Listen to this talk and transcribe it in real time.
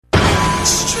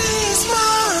Streets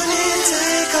morning,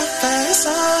 take a fast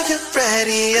on your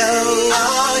radio.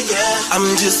 Oh yeah,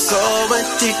 I'm just so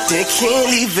addicted, can't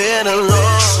leave it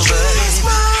alone. Streets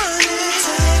morning,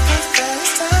 take a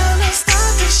fast time to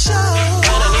start the show.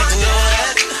 And I need to know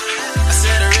that. I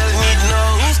said I really need to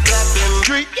know who's clapping.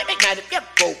 Street,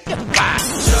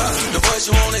 the voice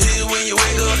you wanna hear when you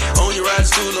wake up, on your ride to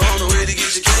school or on the way to get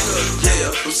your cake up.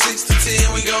 Yeah, from 6 to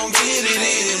 10 we gon' get it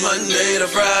in. Monday to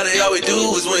Friday, all we do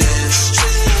is win.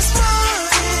 Streets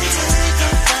morning, take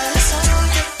a fast on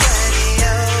your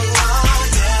radio. Oh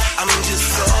yeah, I'm just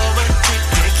so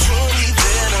addicted, can't leave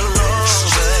it alone.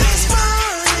 Streets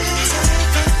morning, take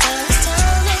a fast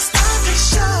time to start the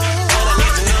show. And I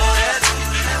need to know that.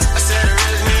 I said I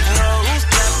really need to know who's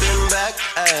clapping back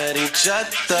at each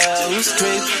other, who's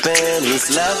creeping, who's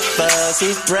lovers,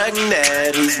 who's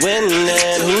pregnant, who's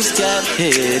winning, who's got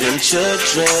hidden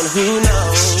children, who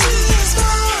knows?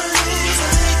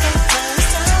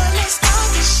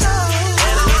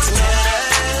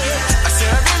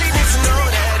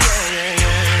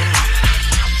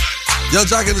 Yung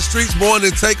Joc in the Streets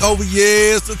morning takeover.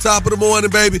 Yeah, it's the top of the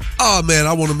morning, baby. Oh, man,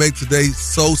 I want to make today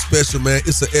so special, man.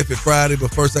 It's an F-it Friday,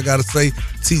 but first I got to say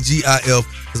TGIF,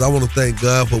 because I want to thank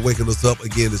God for waking us up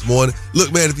again this morning.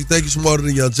 Look, man, if you think you're smarter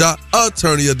than Yung Joc,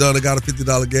 Attorney Adana got a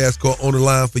 $50 gas card on the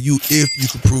line for you if you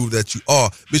can prove that you are.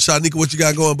 Miss Shanika, what you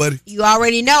got going, buddy? You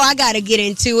already know I got to get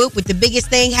into it with the biggest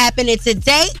thing happening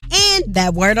today and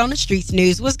that word on the streets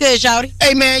news. What's good, Shawty?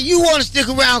 Hey, man, you want to stick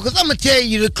around because I'm going to tell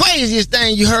you the craziest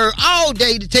thing you heard all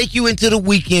day to take you into the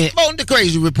weekend on the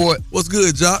Crazy Report. What's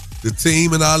good, Joc? The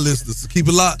team and our listeners. So keep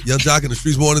it locked. Yung Joc in the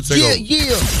Streets morning takeover.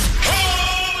 Yeah.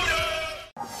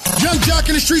 Yung Joc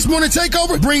in the Streets morning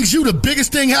takeover brings you the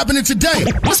biggest thing happening today.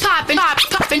 What's poppin'?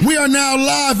 We are now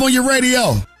live on your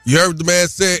radio. You heard the man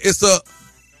say it's a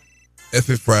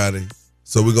F-it Friday.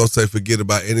 So we're going to say forget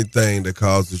about anything that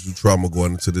causes you trauma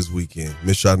going into this weekend.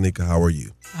 Miss Shanika, how are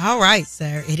you? All right,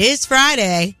 sir. It is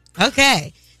Friday.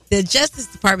 Okay. The Justice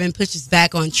Department pushes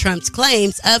back on Trump's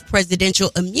claims of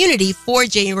presidential immunity for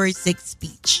January 6th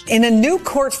speech. In a new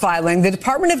court filing, the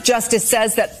Department of Justice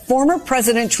says that former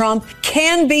President Trump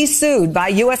can be sued by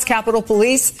U.S. Capitol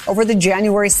Police over the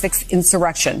January 6th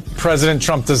insurrection. President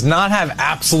Trump does not have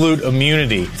absolute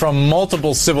immunity from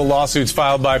multiple civil lawsuits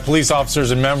filed by police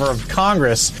officers and members of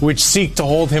Congress, which seek to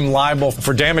hold him liable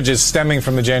for damages stemming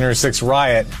from the January 6th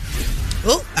riot.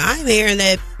 Oh, I'm hearing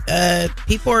that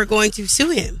people are going to sue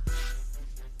him.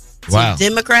 Wow. Some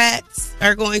Democrats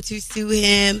are going to sue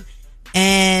him,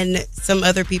 and some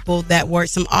other people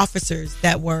some officers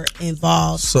that were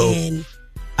involved in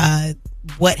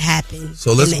what happened in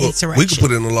the insurrection. We could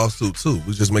put in a lawsuit too.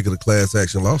 We just make it a class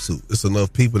action lawsuit. It's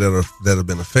enough people that have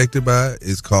been affected by it.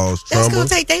 It's caused trauma. That's going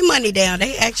to take their money down.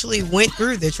 They actually went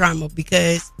through the trauma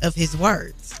because of his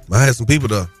words. I had some people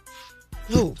though.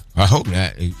 Who? I hope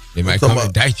not. They might come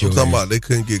indict you. I'm talking about they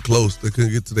couldn't get close. They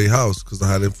couldn't get to their house because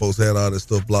how them folks had all that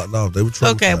stuff blocked off. They were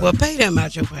traumatized. Okay, well, pay them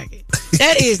out your pocket.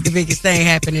 That is the biggest thing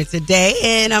happening today,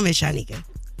 and I'm Miss Shanika.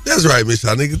 That's right, Miss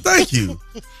Shanika. Thank you.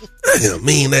 Damn,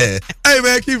 mean ass. Hey,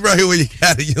 man, keep right here where you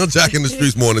got it. Yung Joc in the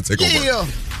Streets morning take over. Yeah.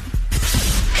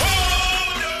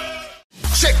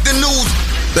 Check the news.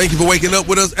 Thank you for waking up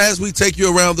with us as we take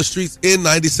you around the streets in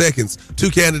 90 seconds. Two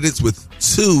candidates with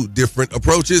two different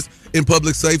approaches in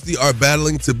public safety are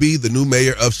battling to be the new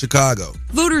mayor of Chicago.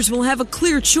 Voters will have a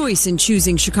clear choice in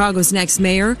choosing Chicago's next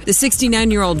mayor. The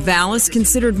 69-year-old Vallis,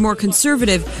 considered more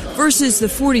conservative, versus the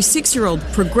 46-year-old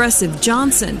progressive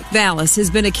Johnson. Vallis has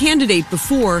been a candidate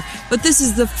before, but this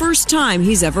is the first time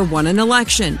he's ever won an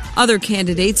election. Other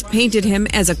candidates painted him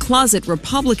as a closet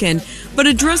Republican, but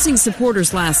addressing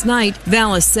supporters last night,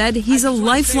 Vallis said he's a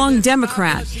lifelong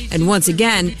Democrat and once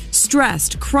again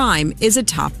stressed crime is a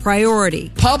top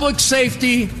priority. Public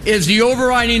safety is the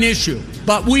overriding issue,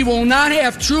 but we will not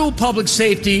have true public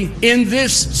safety in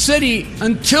this city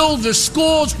until the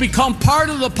schools become part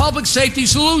of the public safety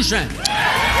solution.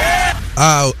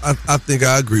 I think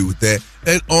I agree with that.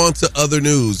 And on to other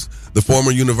news. The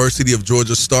former University of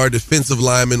Georgia star defensive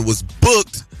lineman was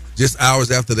booked just hours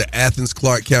after the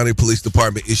Athens-Clarke County Police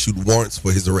Department issued warrants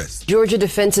for his arrest. Georgia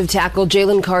defensive tackle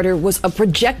Jalen Carter was a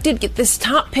projected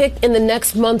top pick in the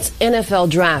next month's NFL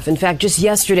draft. In fact, just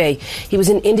yesterday, he was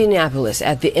in Indianapolis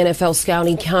at the NFL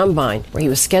Scouting Combine, where he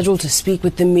was scheduled to speak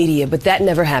with the media, but that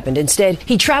never happened. Instead,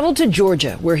 he traveled to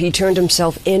Georgia, where he turned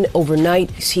himself in overnight.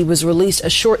 He was released a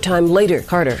short time later.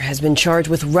 Carter has been charged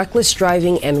with reckless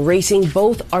driving and racing.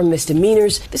 Both are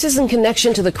misdemeanors. This is in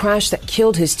connection to the crash that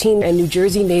killed his team and New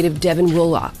Jersey native Executive Devin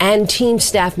Willock and team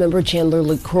staff member Chandler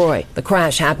LaCroix. The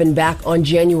crash happened back on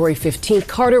January 15th.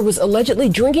 Carter was allegedly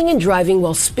drinking and driving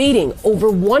while speeding over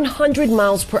 100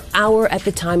 miles per hour at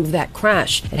the time of that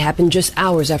crash. It happened just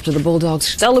hours after the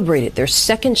Bulldogs celebrated their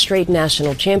second straight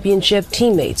national championship.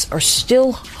 Teammates are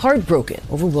still heartbroken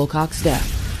over Wilcox's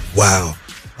death. Wow.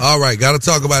 All right, got to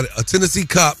talk about it. A Tennessee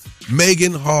cop,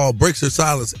 Megan Hall, breaks her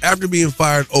silence after being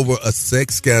fired over a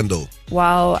sex scandal.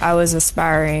 While I was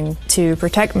aspiring to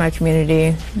protect my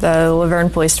community, the Laverne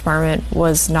Police Department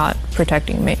was not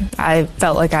protecting me. I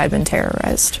felt like I had been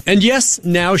terrorized. And yes,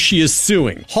 now she is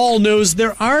suing. Hall knows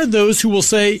there are those who will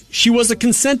say she was a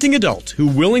consenting adult who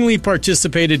willingly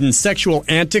participated in sexual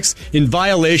antics in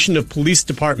violation of police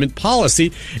department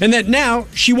policy, and that now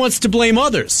she wants to blame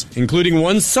others, including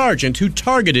one sergeant who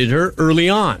targeted her early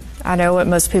on. I know what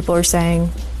most people are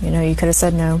saying. You could have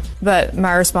said no. But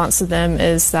my response to them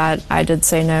is that I did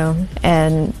say no,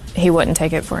 and he wouldn't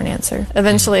take it for an answer.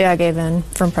 Eventually, I gave in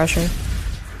from pressure.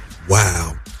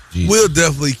 Wow. Jeez. We'll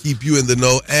definitely keep you in the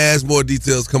know as more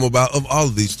details come about of all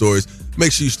of these stories.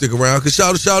 Make sure you stick around, because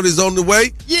Shout is on the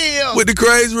way. Yeah. With the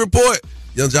Crazy Report.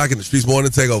 Young Jock in the Streets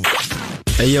Morning Takeover.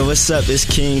 Hey, yo, what's up? It's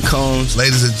King Combs.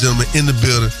 Ladies and gentlemen, in the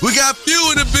building. We got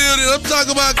few in the building. I'm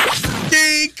talking about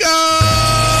King Combs.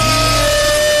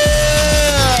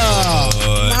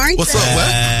 What's up,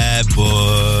 man?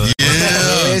 Boy.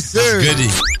 Yeah. Yes, sir. Goody.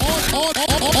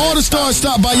 All the stars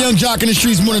stop by Young Jock in the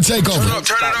Streets Morning Takeover.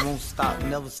 Turn it up. Won't stop,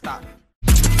 never stop.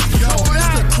 Yo,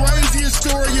 it's the craziest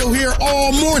story you'll hear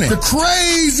all morning. The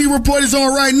Crazy Report is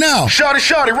on right now.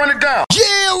 Shawty, run it down.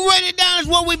 Yeah, run it down is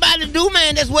what we about to do,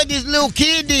 man. That's what this little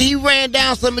kid did. He ran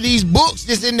down some of these books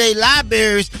that's in their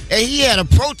libraries, and he had a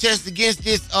protest against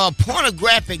this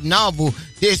pornographic novel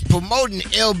that's promoting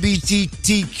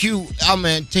LGBTQ. Oh,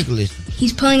 man, take a listen.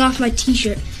 He's pulling off my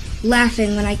t-shirt,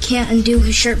 laughing when I can't undo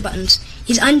his shirt buttons.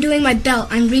 He's undoing my belt.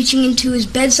 I'm reaching into his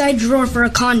bedside drawer for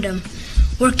a condom.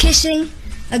 We're kissing.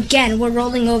 Again, we're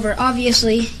rolling over.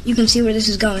 Obviously, you can see where this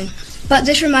is going. But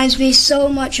this reminds me so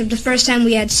much of the first time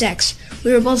we had sex.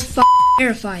 We were both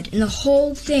terrified, and the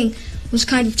whole thing was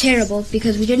kind of terrible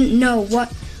because we didn't know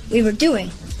what we were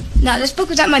doing. Now, this book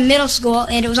was at my middle school,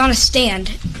 and it was on a stand.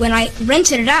 When I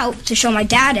rented it out to show my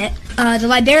dad it, the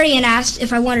librarian asked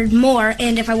if I wanted more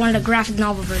and if I wanted a graphic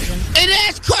novel version. And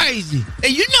that's crazy.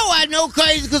 And you know I know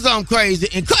crazy because I'm crazy,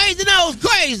 and crazy knows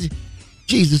crazy.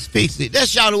 Jesus, fix it.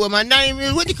 That's y'all what my name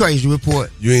is with the Crazy Report.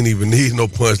 You ain't even need no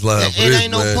punchline for this, It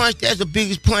ain't no punch. That's the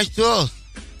biggest punch to us.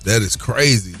 That is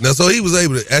crazy. Now, so he was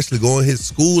able to actually go in his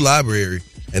school library,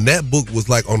 and that book was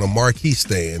like on a marquee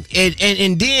stand.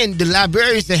 And then the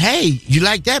librarian said, hey, you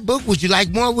like that book? Would you like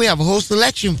more? We have a whole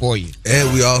selection for you.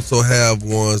 And we also have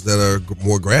ones that are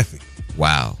more graphic.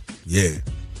 Wow. Yeah.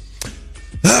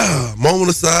 Moment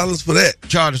of silence for that.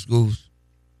 Charter schools.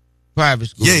 Private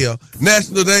schools. Yeah.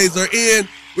 National days are in.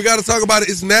 We got to talk about it.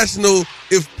 It's National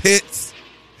If Pets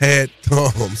Had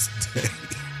Thumbs Day.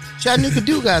 Chattanooga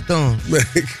do got thumbs. Man,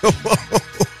 come on.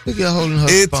 Look at holding her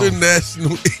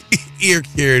International Ear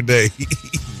Care Day.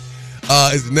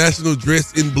 It's National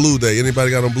Dress in Blue Day.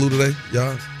 Anybody got on blue today,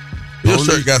 y'all? Your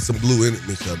shirt got some blue in it,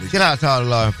 Miss Chattanooga. Get out to all the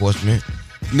law enforcement.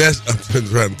 I'm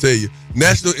trying to tell you.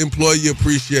 National Employee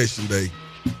Appreciation Day.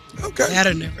 Okay.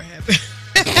 That'll never happen.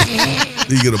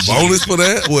 You get a bonus for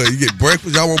that? What, you get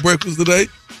breakfast? Y'all want breakfast today?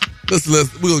 We're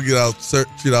going to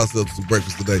treat ourselves some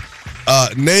breakfast today.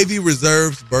 Navy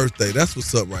Reserve's birthday. That's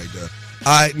what's up right there.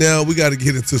 All right, now we got to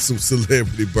get into some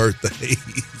celebrity birthdays.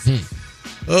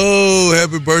 Oh,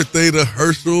 happy birthday to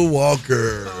Herschel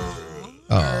Walker.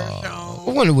 I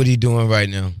wonder what he's doing right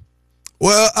now.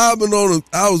 Well, I'm out here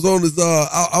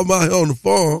on the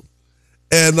farm,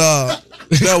 and that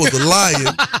was a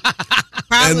lion.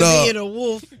 Probably being a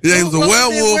wolf. Yeah, he was a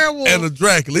werewolf and a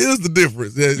Dracula. Here's the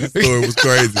difference. Yeah, this story was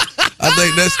crazy. I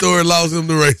think that story lost him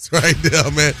the race right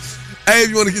there, man. Hey, if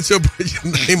you want to get your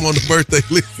name on the birthday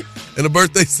list and a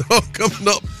birthday song coming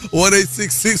up,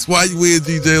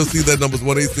 1-866-YUNG-JLC. That number's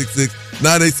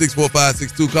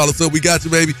 1-866-986-4562. Call us up. We got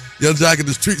you, baby. Young Jock in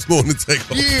the Streets Morning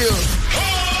Takeover. Yeah.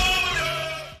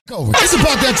 It's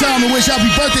about that time to wish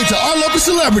happy birthday to our local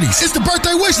celebrities. It's the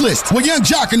birthday wish list with Young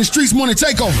Jock in the Streets Morning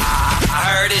Takeover.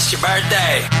 I heard it's your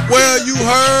birthday. Well, you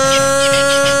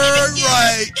heard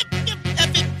right.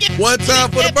 One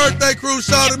time for the birthday crew.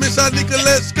 Shout out to Miss Anika.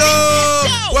 Let's go.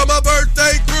 Where my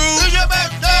birthday crew? It's your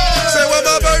birthday. Say where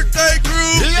my birthday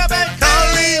crew? It's your birthday.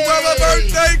 Colleen, where my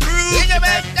birthday crew? It's your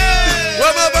birthday.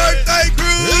 Where my birthday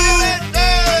crew? It's your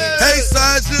birthday. Hey,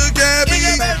 Sasha, Gabby. It's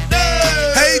your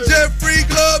birthday. Hey, Jeffrey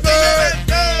Glover.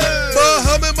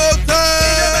 Muhammad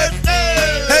Motai.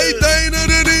 Hey, Dana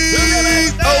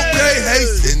Denise. Okay, hey,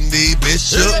 Cindy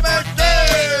Bishop.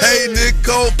 Hey,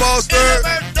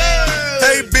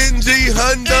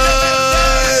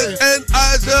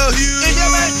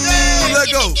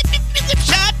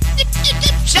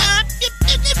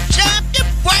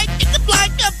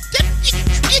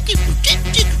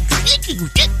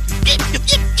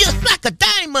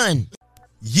 Woman.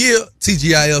 Yeah,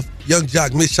 TGIF, Young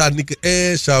Jock, Miss Shanika,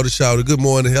 and Shouter. Good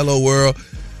morning. Hello, world.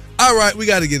 All right, we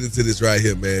got to get into this right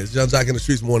here, man. It's Young Jock in the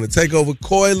Streets Morning Takeover.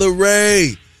 Coi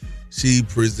Leray. She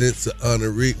presents an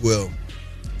honoree. Well,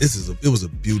 it was a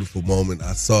beautiful moment.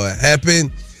 I saw it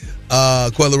happen.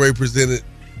 Coi Leray presented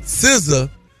SZA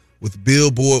with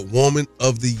Billboard Woman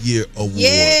of the Year Award.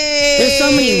 Yay! There's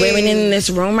so many women in this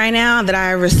room right now that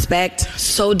I respect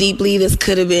so deeply. This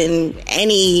could have been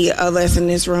any of us in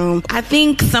this room. I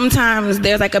think sometimes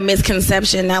there's like a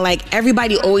misconception that like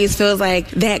everybody always feels like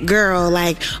that girl,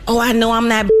 like, oh, I know I'm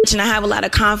that bitch and I have a lot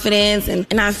of confidence.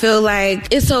 And I feel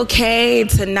like it's okay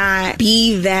to not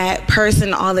be that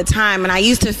person all the time. And I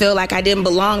used to feel like I didn't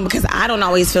belong because I don't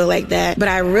always feel like that. But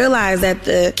I realized that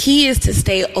the key is to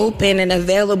stay open and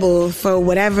available for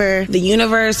whatever the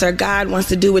universe or God wants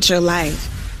to do with your life.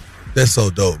 That's so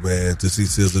dope, man, to see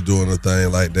SZA doing a thing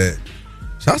like that.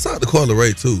 Shouts out to Coi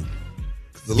Leray, too.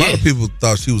 A lot of people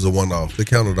thought she was a one-off. They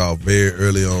counted off very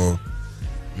early on.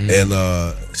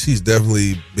 And she's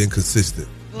definitely been consistent.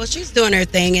 Well, she's doing her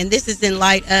thing, and this is in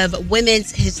light of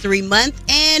Women's History Month.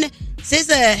 And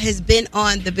SZA has been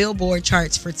on the Billboard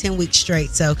charts for 10 weeks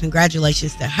straight. So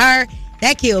congratulations to her.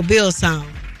 That Kill Bill song.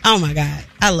 Oh, my God.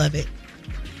 I love it.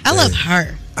 I love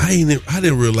her. I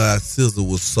didn't realize SZA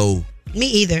was so. Me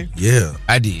either. Yeah,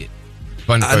 I did.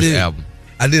 From the first album.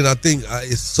 I did. I think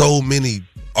it's so many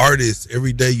artists.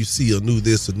 Every day you see a new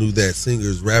this, a new that,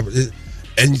 singers, rappers,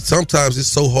 and sometimes it's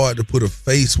so hard to put a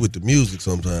face with the music.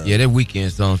 Sometimes. Yeah, that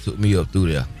Weekend song took me up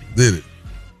through there. Did it?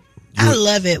 I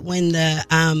love it when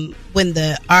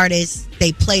the artists,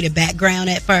 they play the background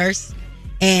at first,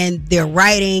 and they're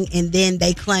writing, and then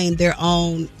they claim their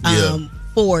own.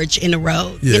 Forge in the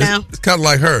road, yeah, you know? It's kind of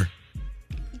like her.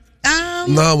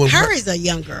 Her is a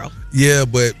young girl. Yeah,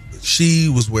 but she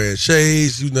was wearing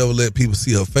shades. You never let people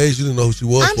see her face. You didn't know who she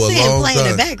was for a long time. I'm saying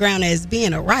playing the background as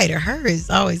being a writer. Her has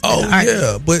always been an artist.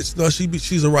 Yeah, but no,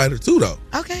 she's a writer too, though.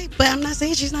 Okay, but I'm not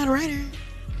saying she's not a writer.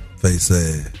 Face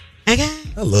sad. Okay.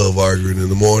 I love arguing in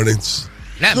the mornings.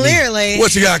 Clearly.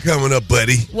 What you got coming up,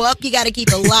 buddy? Well, you got to keep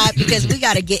it live because we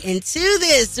got to get into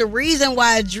this. The reason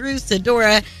why Drew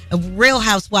Sidora of Real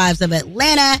Housewives of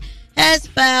Atlanta has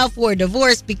filed for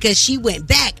divorce because she went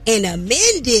back and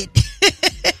amended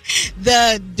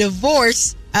the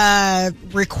divorce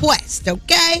request,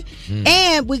 okay?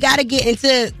 And we got to get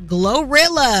into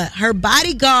Glorilla. Her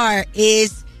bodyguard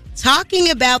is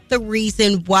talking about the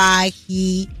reason why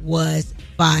he was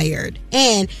fired.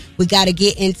 And we got to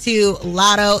get into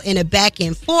Lotto in a back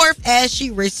and forth as she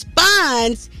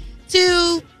responds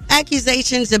to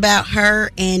accusations about her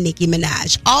and Nicki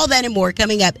Minaj. All that and more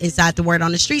coming up inside the Word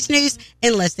on the Streets news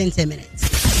in less than 10 minutes.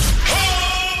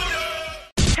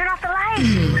 Turn off the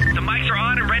lights. The mics are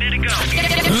on and ready to go.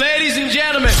 Ladies and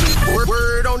gentlemen.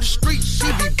 Word on the street, she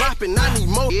be bopping, I need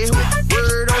more. Yeah.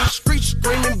 Word on the street,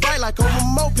 screaming bite like on a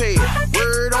moped.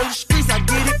 Word on the streets, I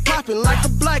get it popping like a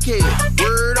blackhead.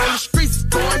 Word on the streets,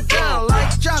 going down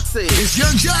like Jock said. It's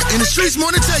Young Jock in the Streets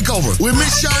Morning Takeover with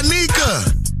Miss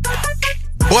Shanika.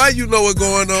 Boy, you know what's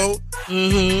going on.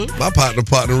 Mm-hmm. My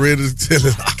partner ready to tell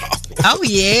it all. Oh,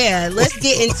 yeah. Let's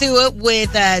get into it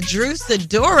with Drew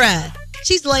Sidora.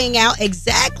 She's laying out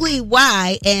exactly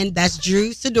why, and that's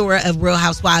Drew Sidora of Real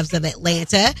Housewives of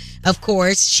Atlanta. Of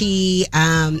course, she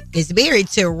is married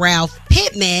to Ralph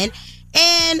Pittman,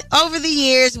 and over the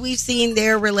years, we've seen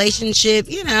their relationship,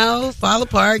 fall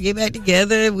apart, get back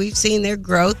together. We've seen their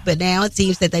growth, but now it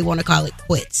seems that they want to call it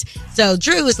quits. So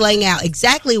Drew is laying out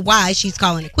exactly why she's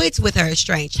calling it quits with her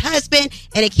estranged husband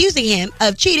and accusing him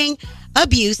of cheating,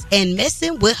 abuse, and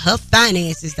messing with her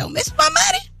finances. Don't mess with my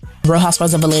money. Real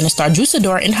Housewives of Atlanta star Drew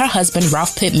Sidora and her husband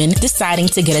Ralph Pittman deciding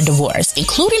to get a divorce,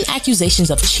 including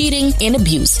accusations of cheating and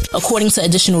abuse. According to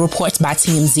additional reports by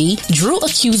TMZ, Drew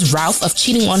accused Ralph of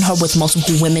cheating on her with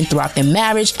multiple women throughout their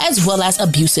marriage, as well as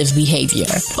abusive behavior.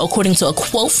 According to a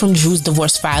quote from Drew's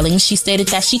divorce filing, she stated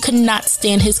that she could not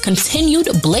stand his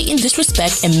continued blatant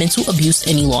disrespect and mental abuse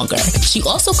any longer. She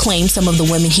also claimed some of the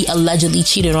women he allegedly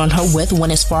cheated on her with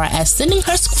went as far as sending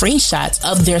her screenshots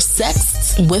of their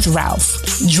sex with Ralph.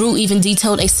 Drew even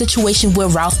detailed a situation where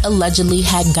Ralph allegedly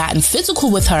had gotten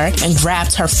physical with her and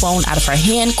grabbed her phone out of her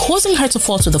hand, causing her to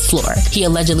fall to the floor. He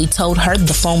allegedly told her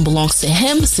the phone belongs to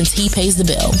him since he pays the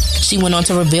bill. She went on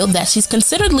to reveal that she's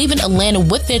considered leaving Atlanta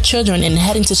with their children and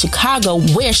heading to Chicago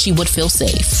where she would feel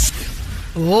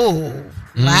safe. Oh,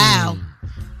 wow.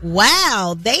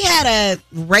 Wow, they had a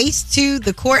race to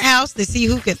the courthouse to see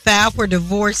who could file for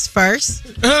divorce first.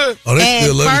 Oh, they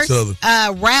still love each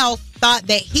other. Ralph thought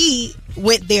that he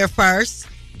went there first.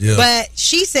 Yeah. But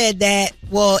she said that,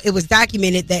 it was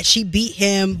documented that she beat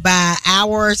him by an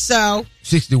hour or so.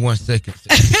 61 seconds.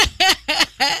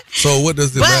 So what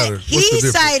does it matter? But he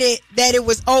cited that it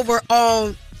was over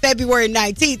on February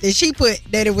 19th, and she put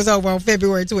that it was over on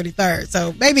February 23rd.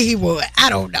 So maybe he would. I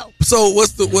don't know. So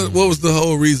what was the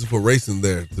whole reason for racing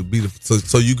there to be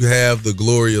so you could have the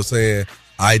glory of saying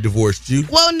I divorced you?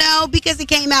 Well, no, because it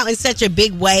came out in such a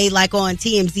big way, like on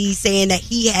TMZ, saying that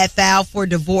he had filed for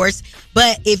divorce.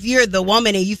 But if you're the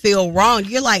woman and you feel wrong,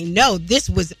 you're like, no, this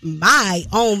was my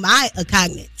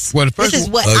cognizance. Well, this is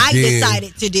what I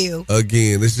decided to do.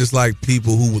 Again, it's just like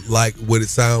people who like what it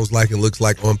sounds like and looks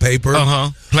like on paper.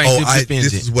 Plaintiff defendant.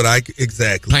 This is what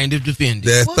exactly. Plaintiff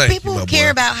defendant. Well, people care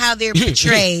about how they're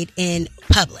portrayed in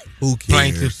public. Who cares?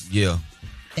 Plaintiffs, yeah.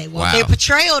 They want their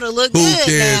portrayal to look good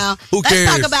now. Let's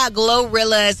talk about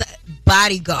Glorilla's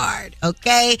bodyguard,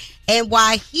 okay? And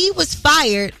why he was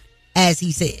fired, as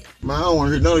he said. Man, I don't want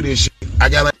to hear none of this shit. I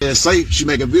got her ass safe. She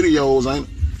making videos, ain't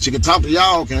she? Can talk to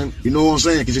y'all, you know what I'm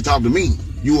saying? Can she talk to me?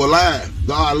 You alive.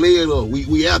 God led her.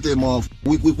 We out there,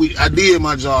 motherfucker. I did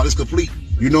my job. It's complete.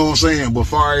 You know what I'm saying? But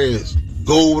far as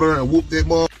go over there and whoop that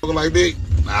motherfucker like that,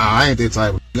 nah, I ain't that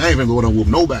type of. I ain't even go over there and whoop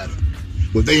nobody.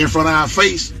 But they in front of our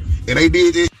face, and they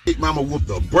did this shit, mama whooped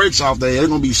the brakes off there. They're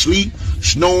gonna be sleep,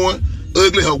 snoring,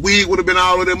 ugly. Her wig would have been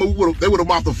all of them. They would have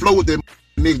mopped the floor with them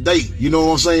next day. You know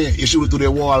what I'm saying? If she would threw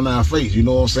that water in our face, you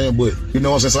know what I'm saying? But you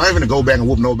know what I'm saying? So I ain't gonna go back and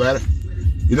whoop nobody.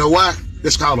 You know why?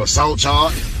 This called assault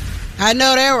charge. I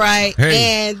know that, right?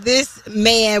 Hey. And this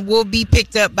man will be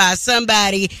picked up by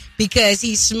somebody because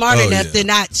he's smart enough to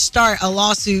not start a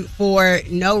lawsuit for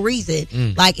no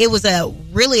reason. Like, it was a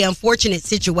really unfortunate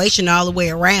situation all the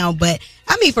way around. But,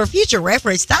 I mean, for future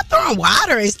reference, stop throwing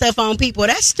water and stuff on people.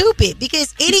 That's stupid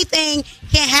because anything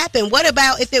can happen. What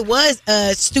about if it was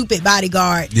a stupid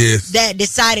bodyguard that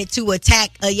decided to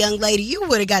attack a young lady? You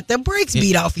would have got the brakes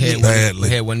beat off of you.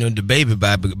 Had one of the baby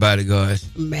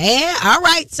bodyguards. Man, all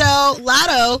right. So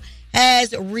Lotto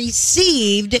has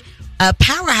received a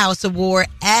Powerhouse Award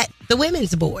at the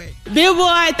Women's Board.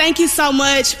 Billboard, thank you so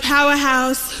much.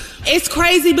 Powerhouse. It's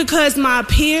crazy because my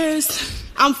peers,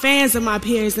 I'm fans of my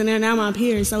peers, and they're now my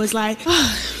peers. So it's like,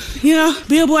 you know,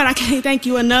 Billboard, I can't thank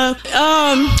you enough. The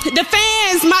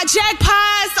fans, my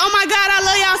jackpots. Oh my God, I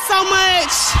love y'all so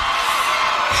much.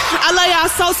 I love y'all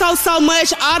so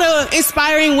much. All the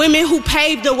inspiring women who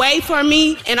paved the way for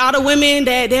me and all the women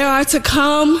that there are to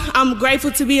come. I'm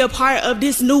grateful to be a part of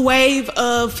this new wave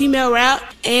of female rap.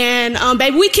 And,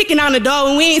 baby, we kicking on the door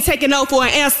and we ain't taking no for an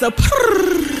answer.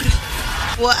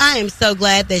 Well, I am so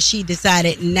glad that she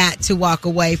decided not to walk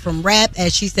away from rap,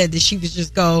 as she said that she was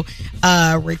just going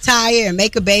to retire and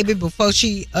make a baby before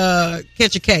she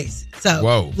catch a case.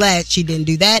 So glad she didn't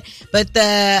do that. But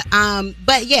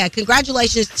but yeah,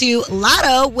 congratulations to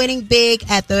Lotto winning big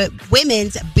at the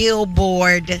Women's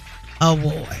Billboard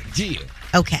Award. Yeah.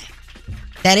 Okay.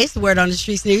 That is the word on the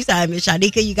Streets News. I'm Miss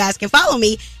Shanika. You guys can follow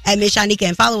me at Miss Shanika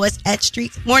and follow us at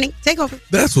Streets Morning Takeover.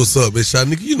 That's what's up, Miss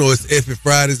Shanika. You know it's F It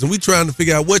Fridays, and we trying to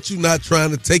figure out what you not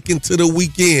trying to take into the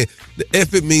weekend. The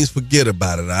F It means forget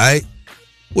about it, all right?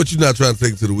 What you not trying to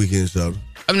take into the weekend, Shanika?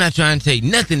 I'm not trying to take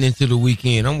nothing into the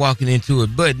weekend. I'm walking into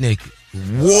it butt naked.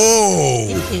 Whoa.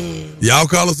 Y'all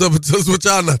call us up and tell us what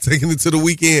y'all not taking into the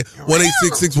weekend.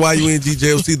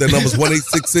 1-866-YUNGJLC. That number's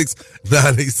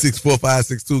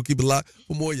 1-866-986-4562. Keep it locked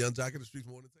for more Young Jock in the Streets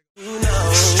Morning.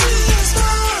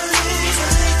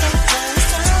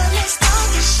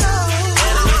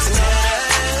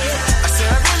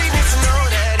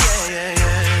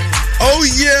 Oh,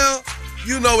 yeah.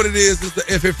 You know what it is. It's the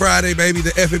F It Friday, baby.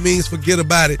 The F It means forget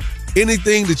about it.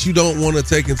 Anything that you don't want to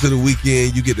take into the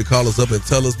weekend, you get to call us up and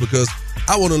tell us, because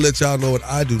I want to let y'all know what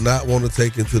I do not want to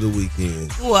take into the weekend.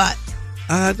 What?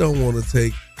 I don't want to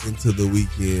take into the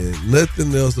weekend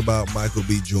nothing else about Michael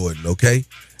B. Jordan, okay?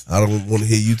 I don't want to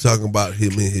hear you talking about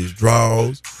him in his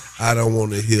drawers. I don't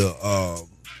want to hear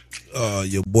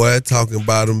your boy talking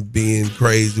about him being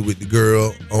crazy with the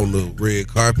girl on the red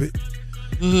carpet.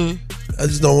 Mm-hmm. I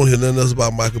just don't want to hear nothing else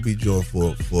about Michael B. Jordan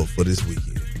for this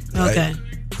weekend. Right? Okay.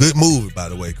 Good movie, by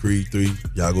the way, Creed 3.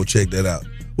 Y'all go check that out.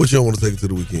 What y'all want to take it to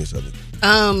the weekend,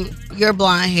 Shanika? Your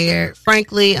blonde hair.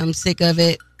 Frankly, I'm sick of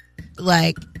it.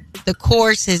 Like, the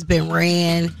course has been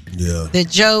ran. Yeah. The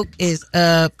joke is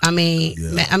up. I mean,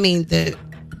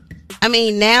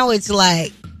 now it's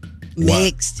like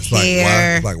mixed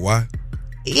hair. It's like why?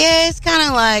 Yeah, it's kind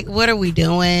of like, what are we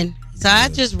doing? So I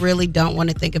just really don't want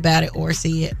to think about it or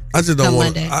see it. I just don't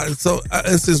want to.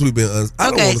 And since we've been honest, I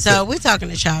don't want to. Okay, so we're talking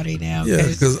to Shawty now. Yeah,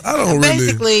 because I don't really.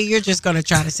 Basically, you're just going to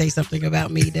try to say something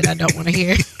about me that I don't want to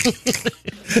hear.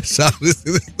 Shawty,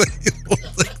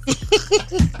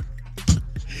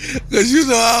 Cause you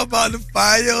know I'm about to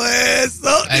fire your ass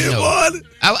up I this know. morning.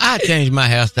 I changed my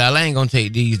hairstyle. I ain't gonna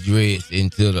take these dreads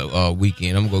until the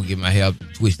weekend. I'm gonna get my hair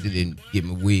twisted and get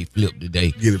my wig flipped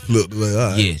today. Get it flipped today.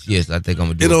 All right. Yes. I think I'm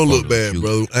gonna do It a don't look photo bad, shoot.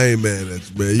 brother. I ain't mad at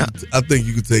you, man. I think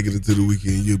you can take it into the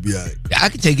weekend. You'll be all right. I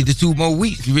can take it to 2 more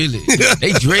weeks, really.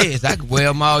 They dreads. I can wear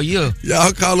them all year.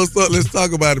 Y'all call us up. Let's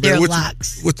talk about it, man. They're What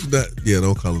locks. you not? Yeah,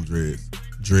 don't call them dreads.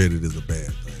 Dreaded is a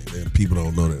bad thing. Man, people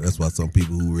don't know that. That's why some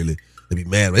people who really they be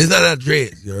mad. It's not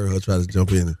dreads. You heard her try to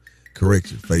jump in and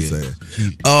correct your face ass.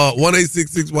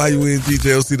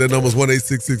 1-866-YUNG-JOC. That number's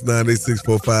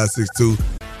 1-866-986-4562.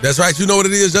 That's right. You know what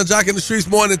it is. Young Jock in the Streets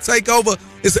Morning Takeover.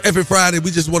 It's every Friday.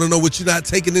 We just want to know what you're not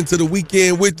taking into the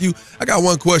weekend with you. I got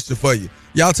one question for you.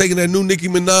 Y'all taking that new Nicki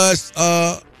Minaj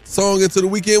song into the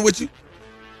weekend with you?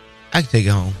 I can take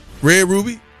it home. Red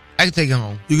Ruby? I can take it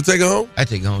home. You can take it home? I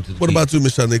take it home to the What about you,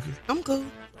 Miss Shanika? I'm cool.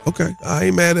 Okay, I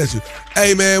ain't mad at you.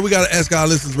 Hey, man, we got to ask our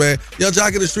listeners, man. Young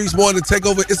Jock in the Streets Morning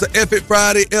Takeover. It's an F It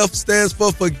Friday. F stands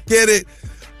for forget it.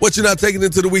 What you not taking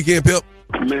into the weekend, Pimp?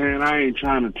 Man, I ain't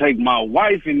trying to take my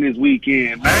wife in this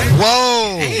weekend, man.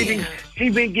 Whoa.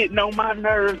 She been getting on my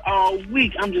nerves all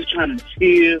week. I'm just trying to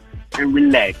chill and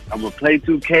relax. I'm going to play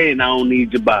 2K and I don't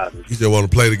need your bothers. You just want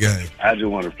to play the game. I just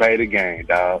want to play the game,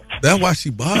 dog. That's why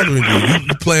she bothering you.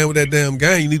 You playing with that damn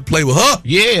game. You need to play with her.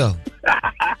 Yeah.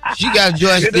 She got a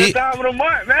joystick. It's the time of the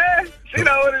month, man. She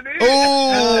know what it is.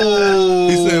 Oh.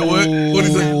 He said what? What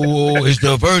he say? Oh, it's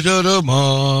the first of the month.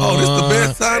 Oh, this the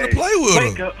best time to play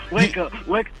with her. Wake up.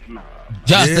 No.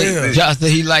 Josta,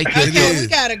 he like that. Okay, we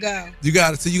gotta go. You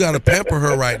got to pamper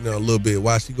her right now a little bit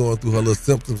while she going through her little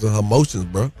symptoms and her emotions,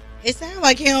 bro. It sounds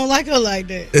like he don't like her like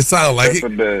that. It sounds like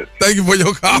it. Thank you for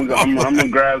your call. I'm going to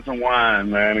grab some wine,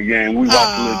 man. Again, we watch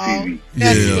a little TV.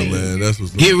 Yeah, man. That's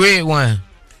what's Get red wine.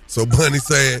 So Bunny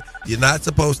said, you're not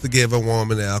supposed to give a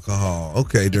woman alcohol.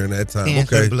 Okay, during that time.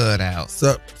 Cleanse Okay. her blood out.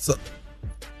 So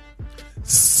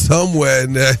somewhere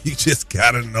in there, you just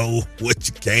got to know what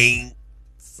you can't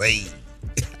say.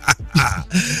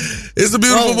 It's a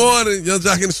beautiful morning. Young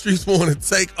Jock in the Streets Morning.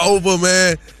 Take over,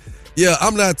 man. Yeah,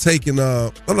 I'm not taking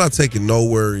no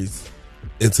worries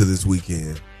into this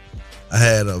weekend. I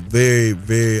had a very,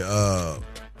 very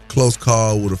close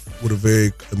call with a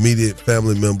very immediate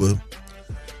family member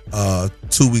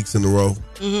 2 weeks in a row.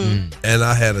 And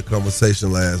I had a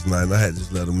conversation last night, and I had to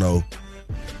just let him know,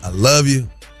 I love you,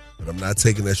 but I'm not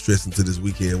taking that stress into this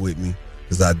weekend with me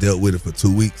because I dealt with it for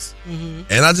 2 weeks.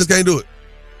 And I just can't do it.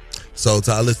 So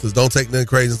to our listeners, don't take nothing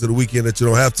crazy into the weekend that you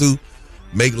don't have to.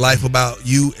 Make life about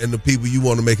you and the people you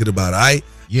want to make it about, all right?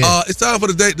 Yeah. It's time for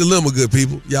the Date Dilemma, good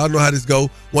people. Y'all know how this go.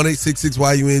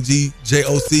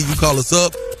 1-866-YUNG-JOC. You call us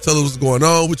up, tell us what's going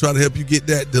on. We try to help you get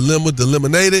that dilemma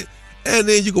eliminated. And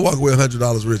then you can walk away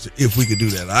 $100 richer if we can do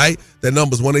that, all right? That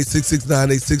number's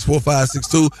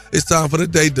 1-866-986-4562. It's time for the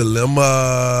Date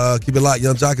Dilemma. Keep it locked.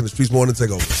 Young Jock in the Streets Morning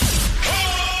Takeover.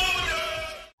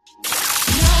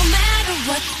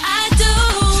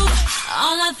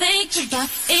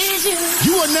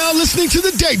 You are now listening to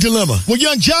The Date Dilemma with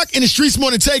Young Jock and the Streets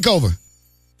Morning Takeover.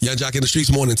 Young Jock in the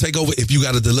Streets Morning Takeover. If you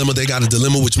got a dilemma, they got a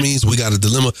dilemma, which means we got a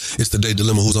dilemma. It's the Date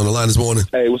Dilemma. Who's on the line this morning?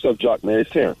 Hey, what's up, Jock, man?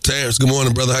 It's Terrence. Terrence, good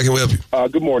morning, brother. How can we help you?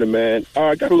 Good morning, man.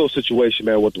 I got a little situation,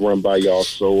 man, I want to run by y'all.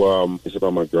 So, it's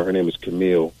about my girl. Her name is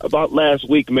Camille. About last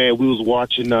week, man, we was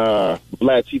watching a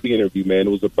Vlad TV interview, man.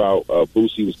 It was about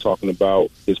Boosie was talking about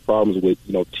his problems with,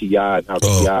 T.I. and how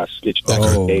T.I. snitched back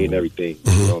in the day and everything.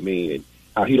 You know what I mean? And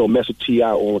how he don't mess with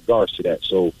T.I. in regards to that.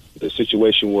 So the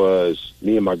situation was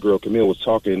me and my girl Camille was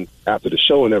talking after the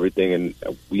show and everything, and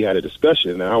we had a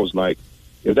discussion, and I was like,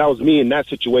 if that was me in that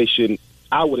situation,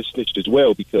 I would have snitched as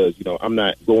well because, I'm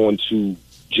not going to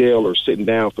jail or sitting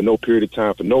down for no period of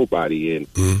time for nobody. And,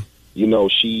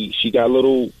 she got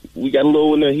we got a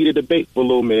little in a heated debate for a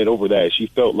little minute over that. She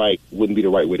felt like it wouldn't be the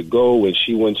right way to go, and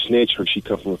she wouldn't snitch. She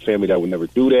come from a family that would never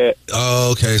do that.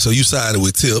 Oh, okay. So you sided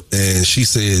with Tip, and she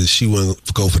said she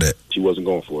wouldn't go for that. She wasn't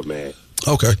going for it, man.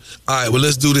 Okay. All right. Well,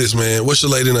 let's do this, man. What's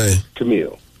your lady name?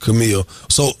 Camille.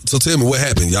 So tell me what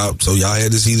happened, y'all. So y'all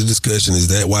had this heated discussion. Is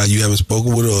that why you haven't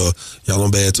spoken with her? Or y'all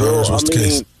on bad terms? What's the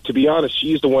case? To be honest,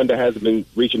 she's the one that hasn't been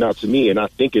reaching out to me, and I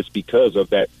think it's because of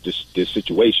this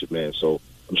situation, man. So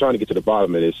I'm trying to get to the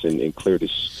bottom of this and clear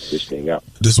this thing out.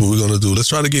 This is what we're gonna do. Let's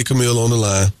try to get Camille on the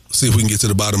line. See if we can get to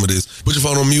the bottom of this. Put your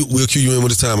phone on mute. We'll cue you in when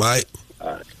it's time. All right.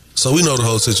 All right. So we know the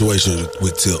whole situation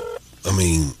with Tip. I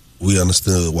mean, we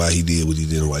understood why he did what he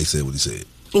did and why he said what he said.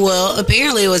 Well,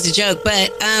 apparently it was a joke, but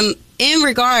in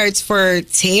regards for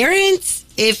Terrence,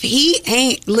 if he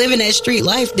ain't living that street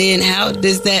life, then how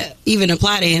does that even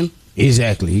apply to him?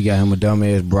 Exactly. He got him a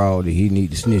dumbass broad that he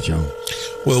need to snitch on.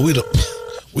 Well, we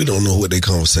We don't know what their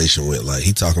conversation went like.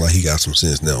 He talking like he got some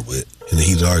sense now, but in the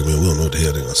heat of the argument, we don't know what the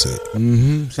hell they're gonna say.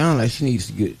 Mm-hmm. Sound like she needs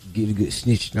to get a good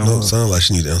snitch on her. No, sound like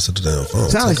she need to answer the damn phone.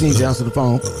 Sound like she needs to answer the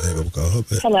phone. Hang up and call her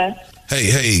back. Hello.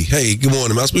 Hey, good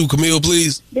morning. May I speak with Camille,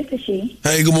 please? This is she.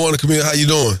 Hey, good morning, Camille. How you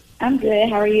doing? I'm good.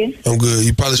 How are you? I'm good.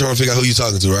 You probably trying to figure out who you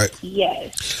talking to, right?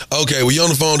 Yes. Okay, we're on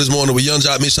the phone this morning with Young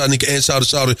Jock, Miss Shanika, and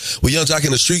Shouty. With Young Jock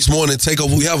in the Streets Morning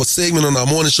Takeover. We have a segment on our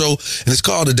morning show, and it's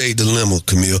called The Date Dilemma,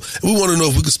 Camille. And we want to know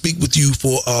if we could speak with you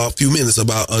for a few minutes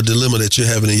about a dilemma that you're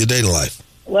having in your dating life.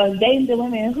 Well, dating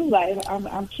dilemma in whose life?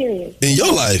 I'm curious. In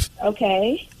your life.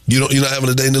 Okay. You're not having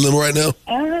a dating dilemma right now?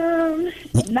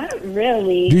 Not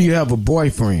really. Do you have a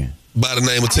boyfriend? By the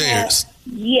name of Terrence.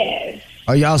 Yes.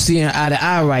 Are y'all seeing eye to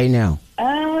eye right now?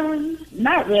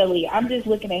 Not really. I'm just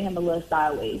looking at him a little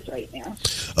sideways right now.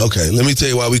 Okay, let me tell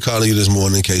you why we calling you this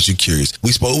morning in case you're curious.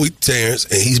 We spoke with Terrence,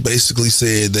 and he's basically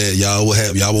said that y'all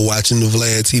were watching the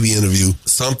Vlad TV interview,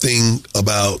 something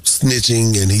about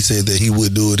snitching, and he said that he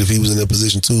would do it if he was in that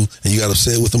position too, and you got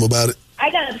upset with him about it? I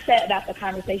got upset about the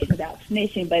conversation about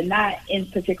snitching, but not in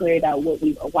particular about what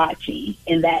we were watching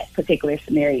in that particular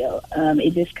scenario.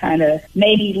 It just kind of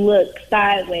made me look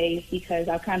sideways because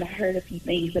I've kind of heard a few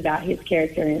things about his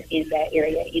character in that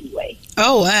area anyway.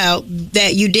 Oh, wow.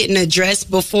 That you didn't address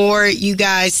before you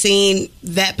guys seen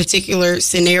that particular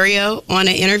scenario on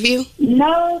an interview?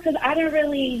 No, because I didn't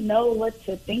really know what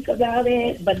to think about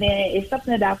it. But then it's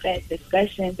something about that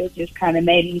discussion that just kind of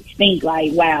made me think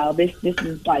like, wow, this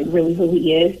is like really who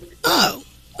he is. Oh,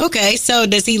 okay. So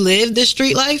does he live the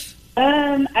street life?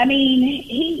 I mean,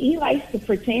 he likes to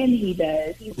pretend he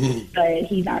does, but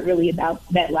he's not really about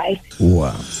that life.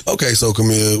 Wow. Okay, so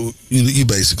Camille, you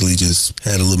basically just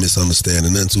had a little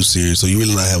misunderstanding, nothing too serious. So you're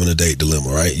really not having a date dilemma,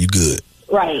 right? You good?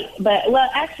 Right. But, well,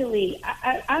 actually,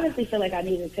 I honestly feel like I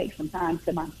need to take some time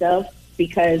to myself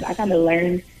because I kind of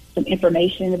learned some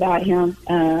information about him.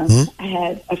 I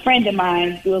had a friend of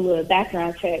mine do a little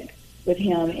background check with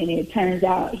him, and it turns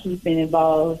out he's been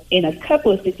involved in a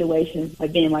couple of situations,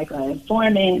 like being like an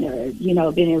informant or,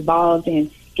 been involved in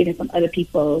getting some other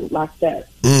people locked up.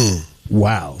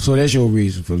 Wow. So that's your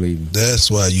reason for leaving.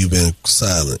 That's why you've been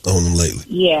silent on them lately.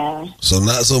 Yeah. So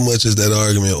not so much as that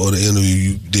argument or the interview,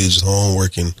 you did just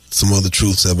homework and some other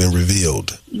truths have been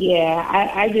revealed. Yeah,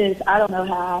 I don't know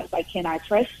how, can I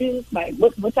trust you? Like,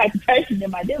 what type of person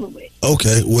am I dealing with?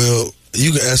 Okay, well,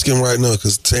 you can ask him right now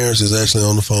because Terrence is actually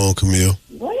on the phone, Camille.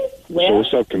 What? So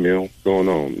what's up, Camille? What's going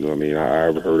on? I mean,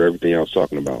 I heard everything I was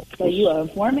talking about. So you an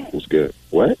informant? What's good?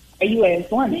 What? Are you an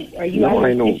informant? Are you I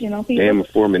ain't no snitching on people? damn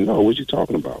informant. No, what you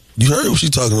talking about? You heard what she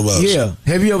talking about? Yeah.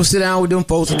 Have you ever sit down with them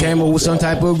folks and came up with some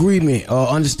type of agreement or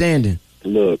understanding?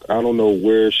 Look, I don't know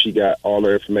where she got all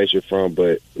her information from,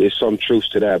 but it's some truth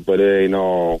to that, but it ain't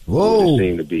all what it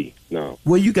seemed to be. No.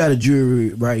 Well, you got a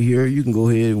jury right here. You can go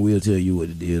ahead and we'll tell you what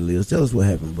the deal is. Tell us what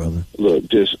happened, brother. Look,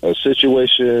 just a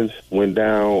situation went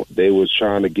down. They was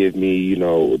trying to give me,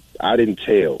 I didn't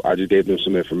tell. I just gave them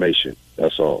some information.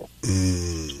 That's all.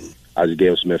 I just gave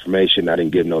them some information. I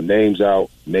didn't give no names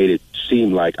out. Made it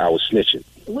seem like I was snitching.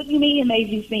 What do you mean it made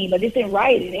you seem? But it's in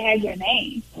writing. It had your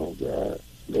name. Oh, God.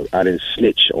 Look, I didn't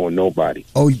snitch on nobody.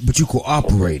 Oh, but you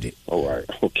cooperated. All right.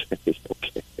 Okay.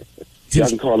 Y'all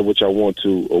can call it what y'all want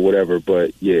to or whatever,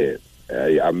 but yeah,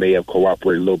 I may have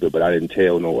cooperated a little bit, but I didn't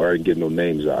tell I didn't give no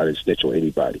names. I didn't snitch on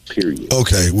anybody, period.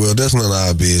 Okay, well, that's none of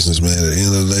our business, man. At the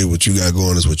end of the day, what you got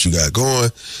going is what you got going.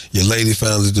 Your lady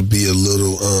found it to be a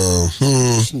little,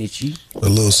 snitchy. A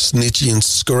little snitchy and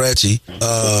scratchy.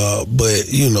 But,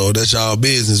 that's y'all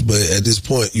business. But at this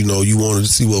point, you wanted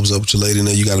to see what was up with your lady, and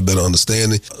now you got a better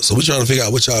understanding. So we're trying to figure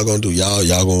out what y'all gonna do.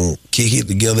 Y'all gonna kick it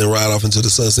together and ride off into the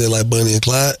sunset like Bonnie and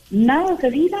Clyde? No,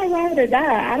 because he's not ride or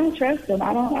die. I don't trust him.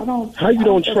 I don't. How you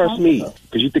don't trust me?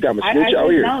 Because you think I'm a snitch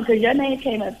out here? No, because your name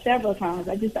came up several times.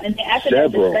 And then after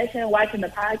that discussion, watching the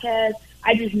podcast,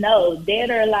 I just know,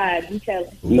 dead or alive, you tell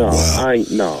him. No, wow. I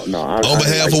ain't. No. On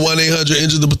behalf of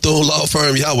 1-800-INJURED the Bethune Law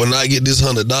Firm, y'all will not get this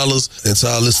 $100. And to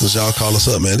our listeners, y'all call us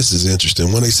up, man. This is interesting.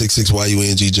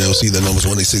 1-866-YUNG-JOC. That number's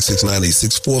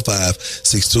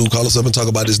 1-866-986-4562. Call us up and talk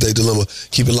about this date dilemma.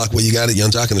 Keep it locked where you got it.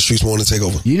 Young Jock in the Streets Morning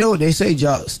Takeover. You know what they say,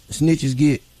 snitches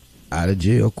get out of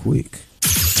jail quick.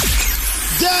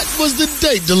 That was the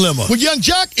date dilemma with Young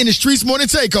Jock in the Streets Morning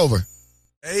Takeover.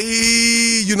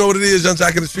 Hey, you know what it is, Young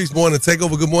Jock in the Streets Morning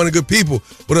Takeover. Good morning, good people.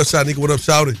 What up, Shanika? What up,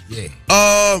 Shouty? Yeah.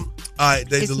 All right,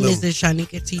 date dilemma. It's Mrs.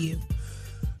 Shanika to you.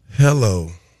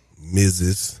 Hello,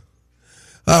 Mrs.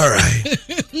 All right.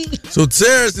 So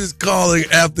Terrence is calling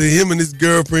after him and his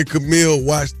girlfriend Camille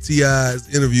watched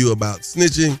T.I.'s interview about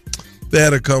snitching. They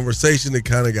had a conversation that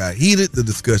kind of got heated, the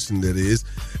discussion that is.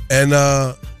 And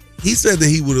he said that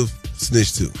he would have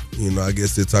snitched to. You know, I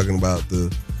guess they're talking about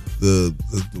the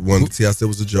one T.I. said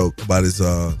was a joke about his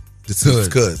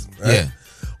deceased cousin. Right? Yeah.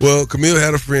 Well, Camille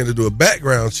had a friend to do a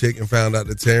background check and found out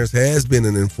that Terrence has been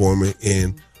an informant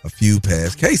in a few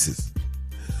past cases,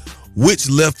 which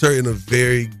left her in a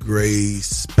very gray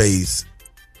space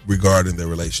regarding their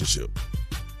relationship.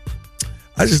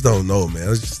 I just don't know, man.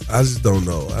 I just don't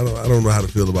know. I don't know how to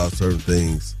feel about certain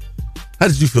things. How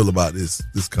did you feel about this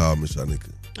call, Miss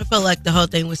Shanika? I felt like the whole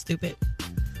thing was stupid.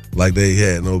 Like they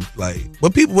had no, like,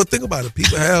 but people would think about it.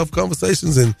 People have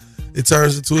conversations and it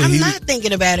turns into a I'm heated. not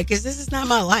thinking about it because this is not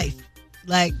my life.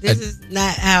 Like, this is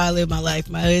not how I live my life.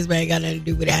 My husband ain't got nothing to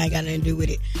do with it. I ain't got nothing to do with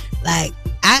it. Like,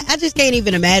 I just can't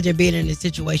even imagine being in a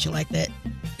situation like that.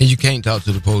 And you can't talk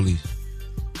to the police.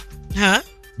 Huh?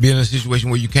 Being in a situation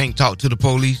where you can't talk to the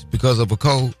police because of a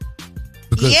code.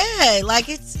 Yeah, like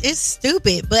it's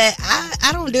stupid. But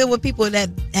I don't deal with people that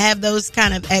have those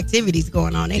kind of activities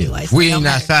going on anyway. So We ain't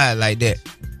outside like that.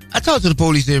 I talk to the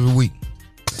police every week.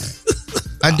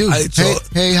 I do.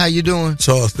 Hey, how you doing?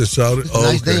 Charleston shouted. It's a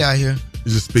nice day out here.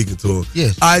 You're just speaking to him.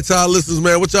 Yes. All right, to our listeners,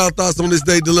 man, what y'all thoughts on this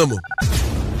day dilemma?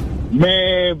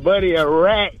 Man, buddy, a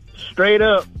rat. Straight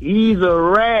up. He's a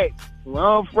rat. Where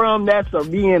I'm from, that's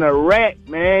being a rat,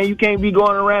 man. You can't be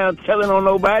going around telling on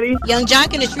nobody. Young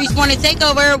Jock in the Streets Morning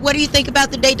Takeover. What do you think about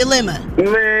the day dilemma?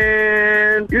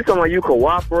 Man, you talking about you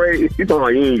cooperate? You talking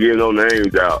about you ain't getting no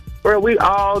names out? Bro, we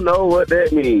all know what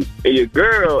that means. And your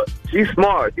girl, she's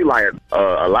smart. She like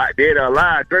a lot dead or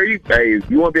alive. Girl, you want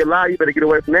to be alive, you better get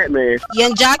away from that man.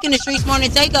 Young Jock in the Streets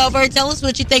Morning Takeover. Tell us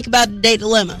what you think about the day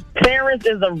dilemma. Terrence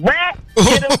is a rat.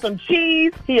 Get him some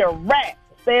cheese. He a rat.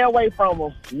 Stay away from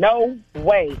him. No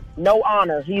way. No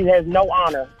honor. He has no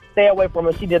honor. Stay away from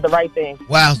her. She did the right thing.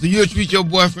 Wow, so you'll treat your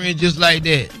boyfriend just like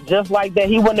that? Just like that.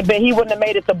 He wouldn't have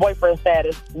made it to boyfriend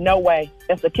status. No way.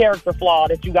 That's a character flaw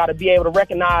that you got to be able to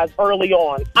recognize early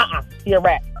on. He a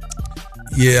rat.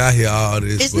 Yeah, I hear all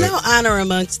this. There's no honor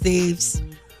amongst thieves.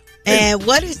 And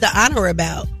what is the honor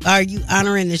about? Are you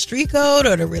honoring the street code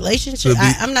or the relationship?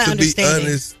 I'm not understanding. To be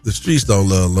honest, the streets don't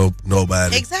love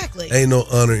nobody. Exactly. Ain't no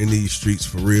honor in these streets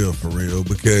for real,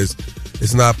 because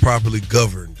it's not properly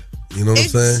governed. You know what I'm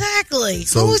saying? Exactly.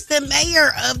 So, who's the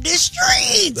mayor of the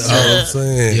streets? That's what I'm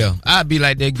saying. Yeah, I'd be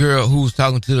like that girl who was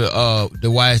talking to the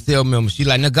YSL member. She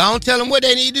like, now go on, tell them what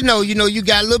they need to know. You know, you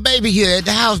got a little baby here at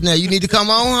the house now. You need to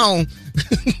come on home.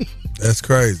 That's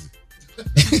crazy.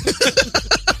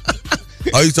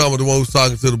 Are you talking about the one who was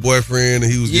talking to the boyfriend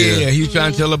and he was he was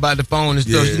trying to tell her about the phone and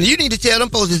stuff. Yeah. You need to tell them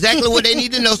folks exactly what they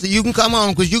need to know so you can come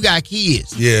home because you got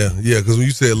kids. Yeah, because when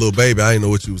you said little baby, I didn't know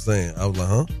what you were saying. I was like,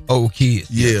 huh? Oh, kids.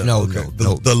 Yeah, No, okay.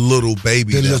 no. The little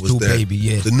baby The that little was there. baby,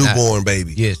 yes. The newborn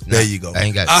baby. Yes. There you go. I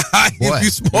ain't got If you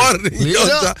smarter than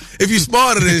if you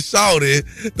smarter than Shawty,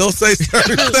 don't say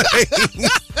certain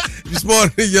things. If you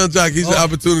smarter than Young Jock, here's your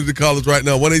opportunity to call us right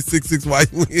now.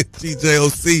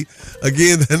 1-866-YUN-GJOC.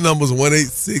 Again, that number's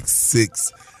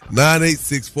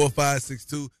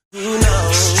 1-866-986-4562.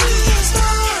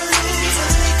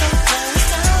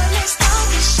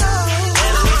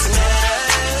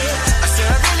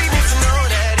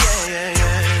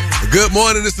 Good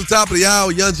morning. It's the top of the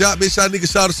hour. Young Jock, Big Shot,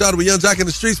 Nigga, shout with Young Jock in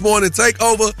the Streets Morning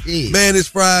Takeover. Yeah. Man, it's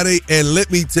Friday, and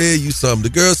let me tell you something. The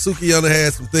girl Sukihana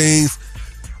had some things.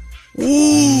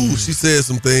 Ooh, she said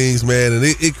some things, man, and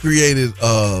it created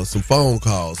some phone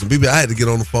calls. And baby, I had to get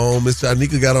on the phone. Miss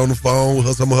Shanika got on the phone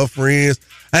with some of her friends.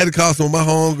 I had to call some of my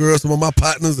homegirls, some of my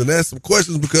partners, and ask some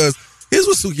questions because here's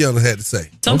what Sukihana had to say.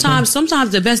 Sometimes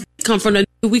the best come from the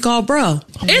we call bro.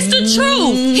 It's the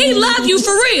truth. He love you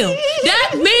for real.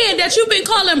 That man that you been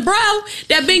calling bro,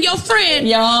 that been your friend.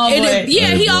 He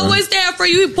always there for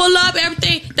you. He pull up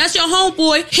everything. That's your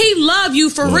homeboy. He love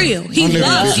you for real. He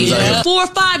loves you. 4 or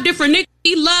 5 different niggas.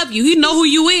 He love you. He know who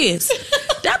you is.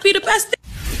 That be the best thing.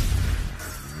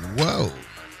 Whoa.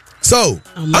 So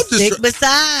I'm just stick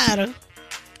beside her.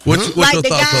 What's like your the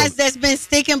thoughts guys that's been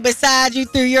sticking beside you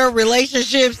through your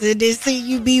relationships and then see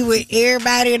you be with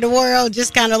everybody in the world,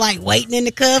 just kind of like waiting in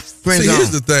the cuffs. See,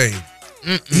 here's the thing.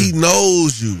 He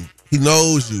knows you. He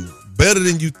knows you better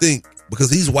than you think because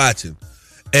he's watching.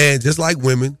 And just like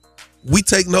women, we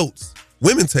take notes.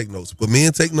 Women take notes, but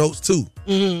men take notes too.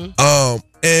 Mm-hmm.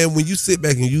 And when you sit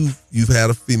back and you've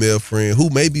had a female friend who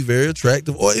may be very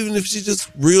attractive, or even if she's just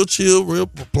real chill, real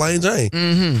plain Jane.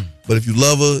 Mm-hmm. But if you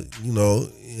love her, you know,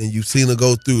 and you've seen her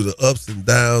go through the ups and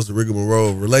downs, the rigmarole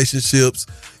of relationships,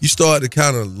 you start to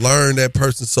kind of learn that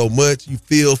person so much. You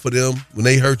feel for them when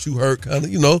they hurt, you hurt. Kind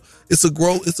of, you know, it's a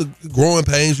growing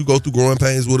pains. You go through growing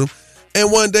pains with them.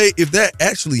 And one day, if that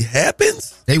actually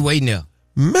happens, they waiting there.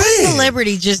 Man, what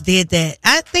celebrity just did that?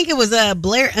 I think it was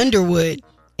Blair Underwood.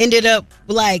 Ended up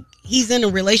like he's in a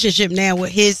relationship now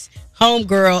with his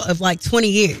homegirl of like 20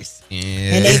 years. Yeah.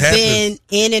 And they've been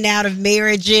in and out of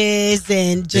marriages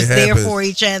and just there for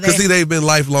each other. Because, see, they've been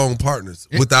lifelong partners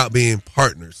without being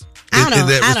partners. I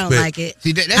don't like it.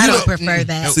 See, I don't prefer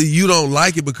that. See, you don't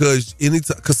like it because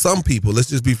some people, let's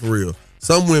just be for real,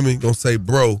 some women going to say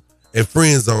bro and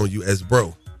friends on you as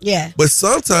bro. Yeah. But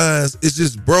sometimes it's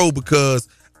just bro because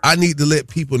I need to let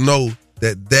people know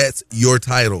that that's your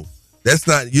title.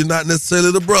 You're not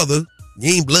necessarily the brother.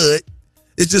 You ain't blood.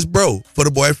 It's just bro for the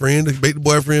boyfriend to make the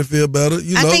boyfriend feel better.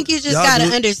 I think you just got to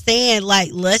understand, like,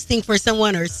 lusting for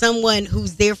someone or someone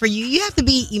who's there for you. You have to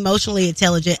be emotionally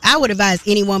intelligent. I would advise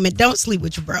any woman, don't sleep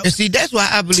with your bro. And see, that's why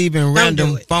I believe in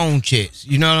random phone checks.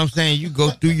 You know what I'm saying? You go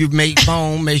through your mate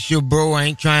phone, make sure bro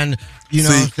ain't trying to, you know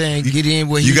what I'm saying, get in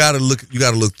where you gotta look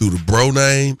through the bro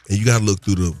name and you gotta look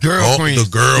through the girlfriends. The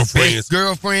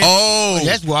girlfriends. Oh,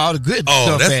 that's where all the good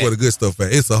stuff that's at. where the good stuff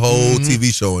at. It's a whole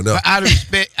TV show enough.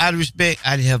 But out of respect,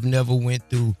 I have never went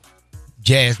through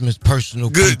Jasmine's personal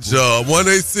good job.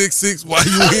 1-866 why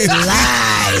you in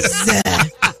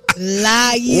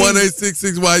Lying.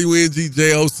 1-866 why you in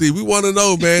GJOC. We want to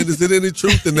know, man, is there any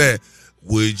truth in that?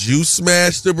 Would you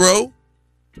smash the bro?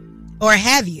 Or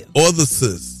have you? Or the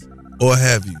sis? Or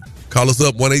have you? Call us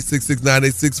up,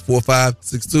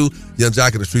 1-866-986-4562. Young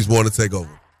Jock in the Streets Morning Takeover.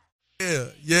 Yeah.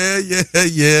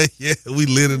 We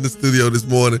lit in the studio this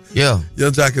morning. Yeah.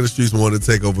 Young Jock in the Streets Morning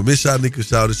Takeover. Miss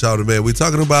Shanika shouted, man. We're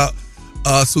talking about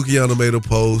Sukihana made a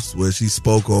post where she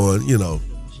spoke on,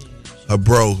 her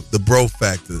bro, the bro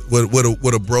factor, what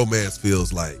a bromance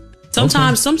feels like.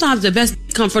 Sometimes the best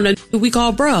come from the we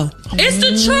call bro. It's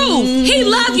the truth. He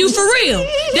love you for real.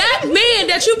 That man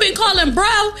that you've been calling bro,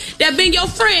 that been your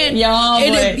friend. He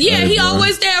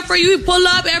always there for you. He pull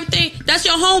up everything. That's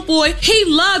your homeboy. He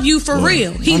love you for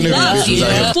real. He loves you.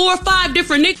 4 or 5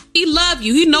 different niggas. He love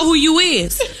you. He know who you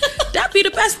is. That'd be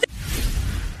the best thing.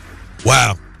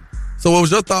 Wow. So what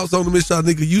was your thoughts on the Miss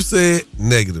Shanika? You said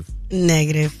negative.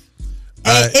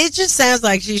 It just sounds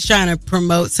like she's trying to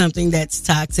promote something that's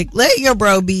toxic. Let your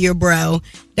bro be your bro.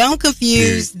 Don't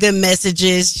confuse the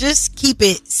messages. Just keep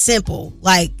it simple,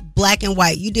 like black and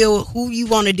white. You deal with who you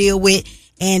want to deal with,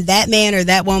 and that man or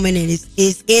that woman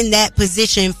is in that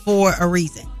position for a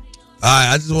reason. All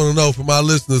right, I just want to know from our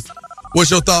listeners,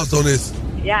 what's your thoughts on this?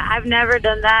 Yeah, I've never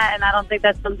done that, and I don't think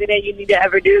that's something that you need to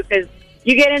ever do because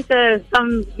you get into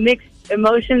some mixed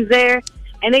emotions there.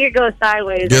 And they could go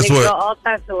sideways. Guess and they what? could go all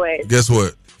types of ways. Guess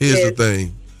what? Here's the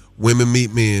thing. Women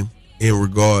meet men in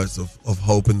regards of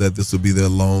hoping that this will be their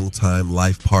long-time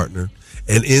life partner.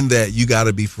 And in that, you got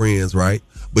to be friends, right?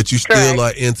 But you still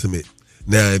are intimate.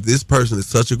 Now, if this person is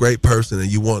such a great person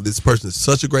and you want this person is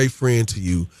such a great friend to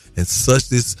you and such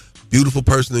this beautiful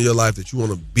person in your life that you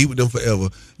want to be with them forever,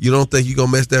 you don't think you're going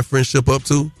to mess that friendship up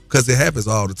too? Because it happens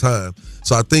all the time.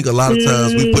 So I think a lot of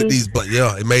times we put these,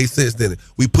 it made sense, didn't it?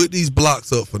 We put these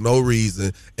blocks up for no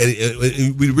reason,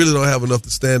 and we really don't have enough to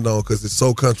stand on because it's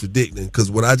so contradicting. Because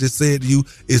what I just said to you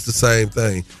is the same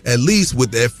thing. At least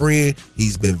with that friend,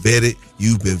 he's been vetted,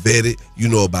 you've been vetted, you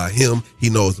know about him, he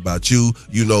knows about you,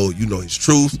 you know his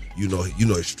truths, you know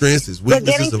his strengths, his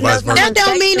weaknesses, and vice versa. That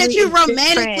don't mean that you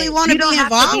romantically want to be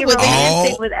involved with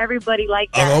romantic with everybody like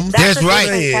that. That's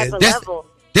right. Type of level.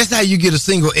 That's how you get a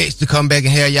single ex to come back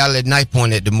and have y'all at night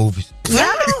point at the movies.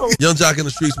 Young Jock in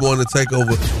the Streets Morning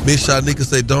Takeover. Miss Shanika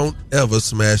say, don't ever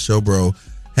smash your bro.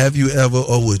 Have you ever,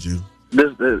 or would you?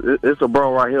 It's a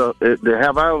bro right here.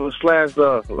 Have I ever slashed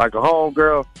like a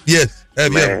homegirl? Yes.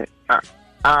 Have you ever?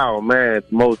 Oh, man,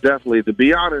 most definitely. To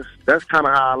be honest, that's kind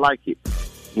of how I like it.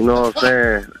 You know what I'm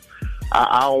saying?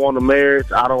 I don't want a marriage.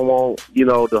 I don't want,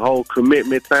 the whole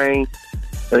commitment thing.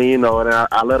 And,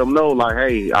 I let them know, like,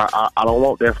 hey, I don't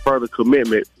want that further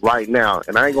commitment right now,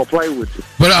 and I ain't gonna play with you.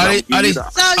 But you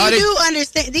do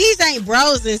understand these ain't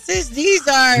bros and sis. These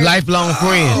are lifelong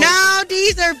friends. No,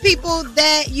 these are people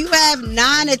that you have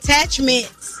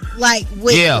non-attachments like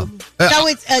with. Yeah. So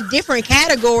it's a different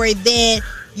category than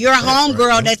your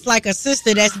homegirl that's like a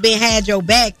sister that's had your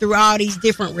back through all these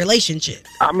different relationships.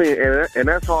 I mean, and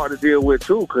that's hard to deal with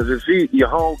too, because if she your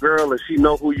homegirl and she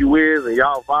know who you is and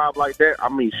y'all vibe like that, I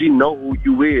mean, she know who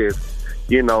you is,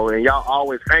 and y'all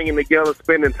always hanging together,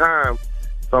 spending time.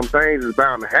 Some things is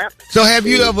bound to happen. So have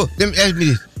you ever? Let me ask me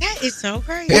this. That is so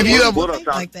crazy. Have you ever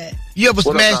like that? You ever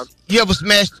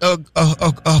smashed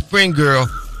a friend girl?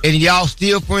 And y'all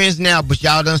still friends now, but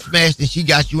y'all done smashed and she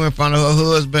got you in front of her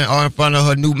husband or in front of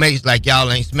her new mates like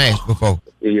y'all ain't smashed before.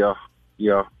 Yeah.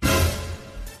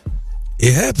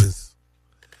 It happens.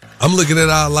 I'm looking at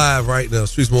our live right now.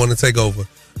 Streets Morning Takeover.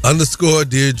 _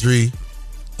 Deirdre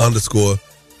 _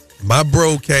 My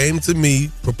bro came to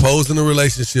me, proposing a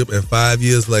relationship, and 5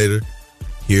 years later,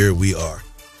 here we are.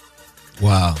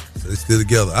 Wow. So they're still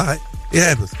together. All right. It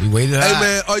happens. We waited Hey, out.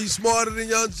 man, are you smarter than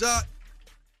Young Jock?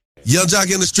 Young Jock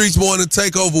in the Streets Morning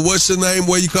Takeover. What's your name?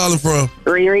 Where you calling from?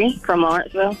 Riri from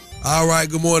Lawrenceville. All right,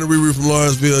 good morning, Riri from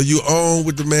Lawrenceville. You on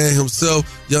with the man himself,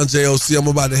 Young JOC. I'm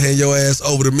about to hand your ass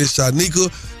over to Miss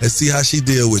Shanika and see how she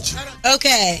deal with you.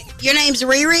 Okay. Your name's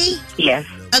Riri? Yes.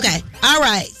 Okay. All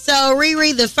right. So,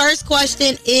 Riri, the first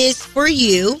question is for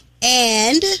you.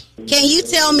 And can you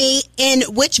tell me in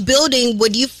which building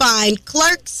would you find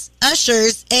clerks,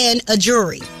 ushers, and a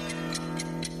jury?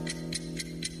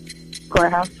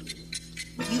 Courthouse.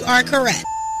 You are correct.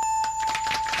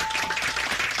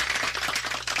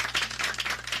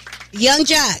 Young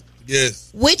Jock, Yes.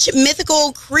 which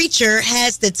mythical creature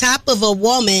has the top of a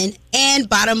woman and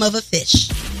bottom of a fish?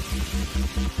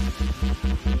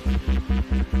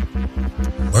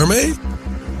 Mermaid?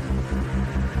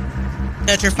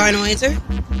 That's your final answer?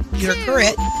 You're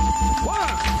correct.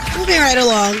 Moving right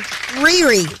along.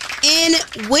 Riri,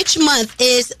 in which month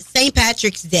is St.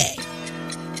 Patrick's Day?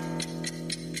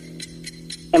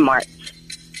 In March.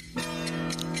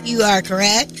 You are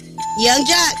correct. Young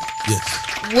Jock,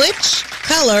 Yes. which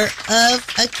color of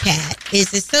a cat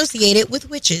is associated with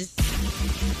witches?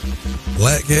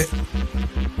 Black cat?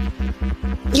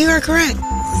 You are correct.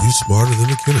 Are you smarter than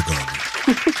a kindergarten?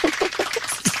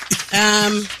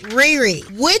 Riri,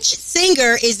 which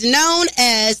singer is known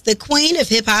as the queen of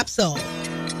hip hop soul?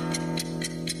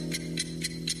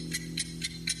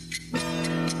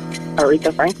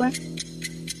 Aretha Franklin.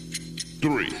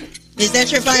 3. Is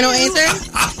that your final answer?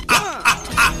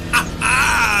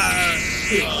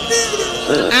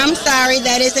 I'm sorry,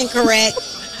 that isn't correct.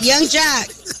 Young Jock.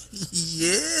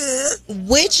 Yeah.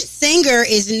 Which singer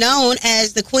is known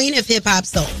as the queen of hip hop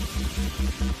soul?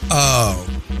 Oh.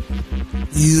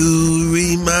 You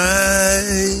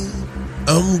remind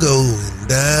I'm going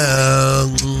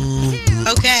down.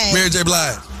 Okay. Mary J.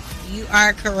 Blige. You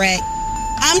are correct.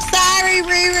 I'm sorry,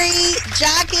 Riri.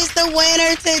 Jock is the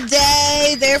winner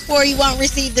today. Therefore, you won't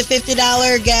receive the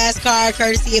 $50 gas card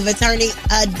courtesy of attorney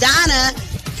Adana.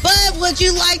 But would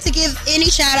you like to give any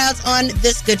shout outs on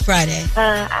this Good Friday?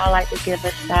 I'd like to give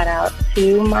a shout out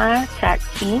to my tax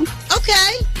team.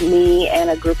 Okay. Me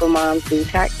and a group of moms do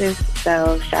taxes.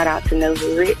 So shout out to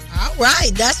Nova Rich. All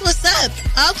right. That's what's up.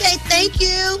 Okay. Thank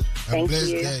you. Thank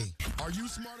you. Yeah.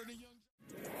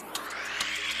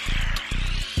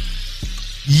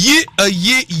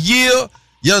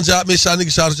 Young Jock, Miss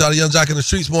Shanika, shout out to Young Jock in the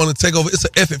Streets Morning Takeover. It's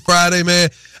an effing Friday, man.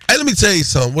 Hey, let me tell you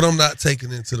something. What I'm not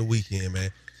taking into the weekend, man.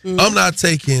 I'm not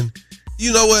taking.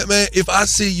 You know what, man? If I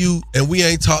see you and we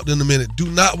ain't talked in a minute, do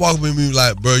not walk with me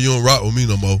like, bro, you don't rock with me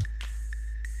no more.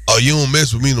 Oh, you don't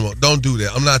mess with me no more. Don't do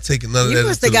that. I'm not taking none of that. You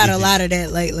must have got a lot of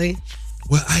that lately.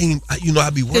 Well, I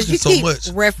be working so much.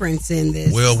 Referencing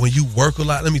this. Well, when you work a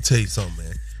lot, let me tell you something,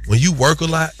 man. When you work a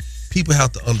lot, people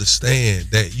have to understand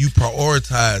that you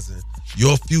prioritizing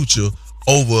your future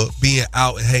over being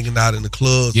out and hanging out in the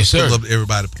clubs. Yes, sir. Up to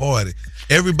everybody party.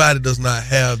 Everybody does not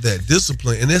have that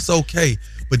discipline, and it's okay.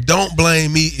 But don't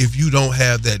blame me if you don't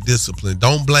have that discipline.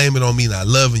 Don't blame it on me not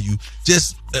loving you.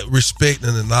 Just respect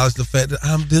and acknowledge the fact that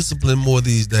I'm disciplined more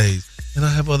these days, and I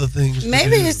have other things.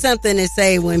 Maybe it's something to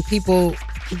say when people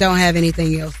don't have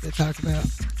anything else to talk about.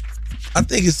 I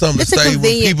think it's something It's to a say when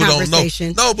convenient people don't know.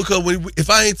 conversation. No, because if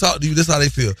I ain't talked to you, this how they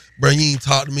feel. Bro, you ain't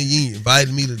talked to me, you ain't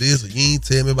invited me to this, or you ain't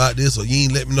tell me about this, or you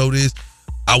ain't let me know this.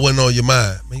 I wasn't on your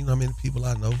mind. Man, you know how many people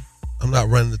I know? I'm not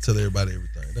running to tell everybody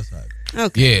everything. That's how it goes.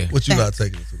 Okay. Yeah. What you not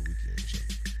taking into the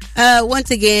weekend? Once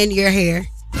again, your hair.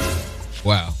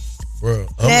 Wow. Bro,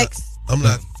 Next. I'm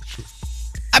not.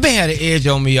 I've been had an edge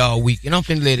on me all week, and I'm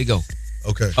finna let it go.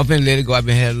 Okay. I'm finna let it go. I've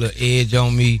been had a little edge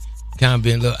on me, kind of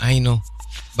been a little anal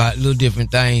about little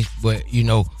different things, but you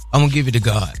know, I'm gonna give it to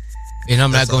God, and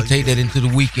I'm not gonna take that into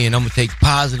the weekend. I'm gonna take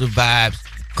positive vibes,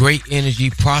 great energy,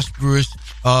 prosperous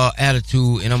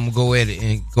attitude, and I'm gonna go at it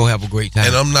and go have a great time.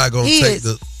 And I'm not gonna He take is-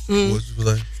 the. What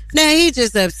you say? Nah, he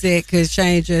just upset because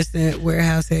Shane Justin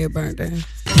warehouse had burned down.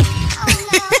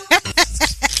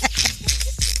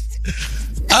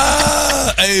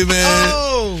 Hey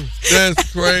man,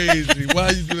 that's crazy. Why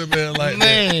you do that, man? Like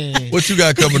that? What you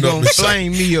got coming up?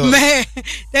 Flame me up, Man,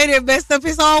 they done messed up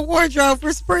his whole wardrobe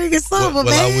for spring and summer, Well,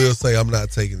 man. I will say I'm not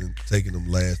taking them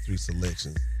last 3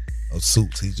 selections of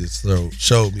suits he just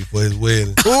showed me for his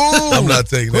wedding. I'm not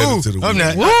taking that into the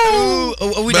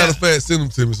weekend. Matter of fact, send them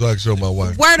to me so I can show my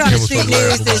wife. Word on the Give her Street some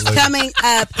last News for my is lady. coming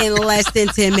up in less than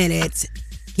 10 minutes.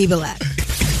 Keep it live.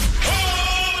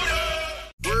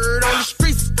 Word on the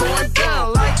streets going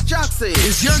down like Jock said.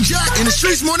 It's Young Jock in the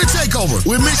Streets Morning Takeover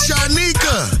with Miss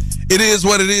Shanika. It is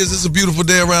what it is. It's a beautiful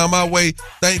day around my way.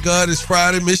 Thank God it's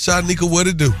Friday. Miss Shanika, what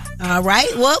it do? All right.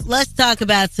 Well, let's talk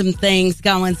about some things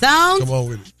going on. Come on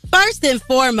with it. First and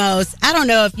foremost, I don't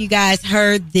know if you guys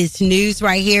heard this news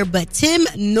right here, but Tim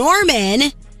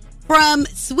Norman from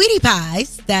Sweetie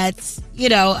Pies, that's,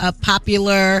 a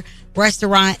popular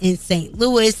restaurant in St.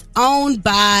 Louis owned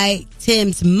by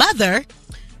Tim's mother,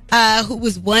 who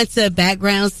was once a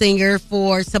background singer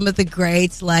for some of the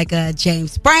greats like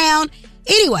James Brown.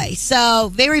 Anyway,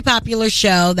 so very popular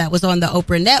show that was on the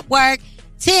Oprah Network.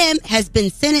 Tim has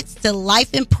been sentenced to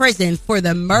life in prison for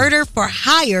the murder for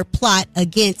hire plot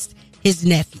against his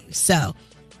nephew. So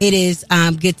it is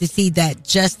good to see that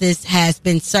justice has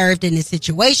been served in this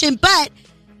situation. But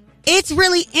it's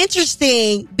really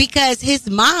interesting because his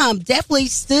mom definitely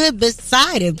stood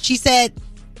beside him. She said,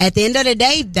 at the end of the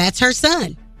day, that's her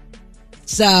son.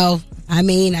 So,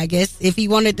 I guess if he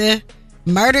wanted to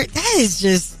murder, that is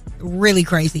just really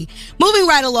crazy. Moving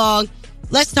right along,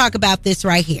 let's talk about this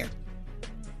right here.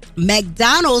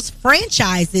 McDonald's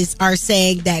franchises are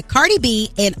saying that Cardi B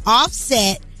and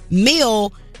Offset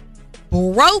meal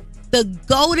broke the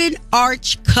Golden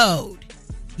Arch Code.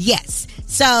 Yes.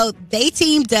 So they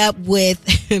teamed up with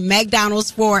McDonald's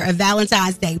for a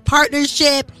Valentine's Day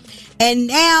partnership. And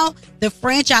now the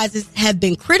franchises have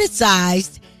been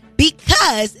criticized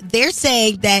because they're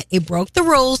saying that it broke the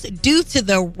rules due to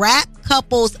the rap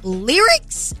couple's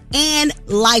lyrics and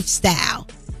lifestyle.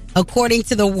 According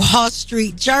to the Wall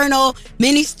Street Journal,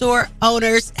 many store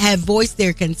owners have voiced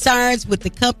their concerns with the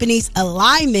company's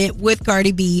alignment with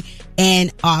Cardi B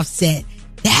and Offset.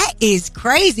 That is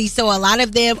crazy. So a lot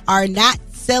of them are not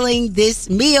selling this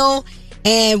meal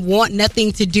and want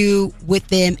nothing to do with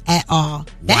them at all.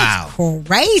 That's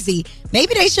crazy.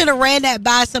 Maybe they should have ran that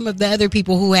by some of the other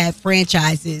people who have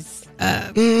franchises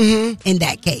in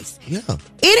that case. Yeah.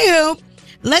 Anywho,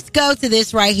 let's go to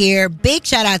this right here. Big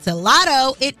shout out to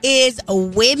Lotto. It is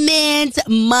Women's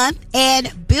Month,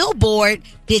 and Billboard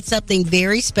did something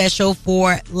very special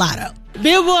for Lotto.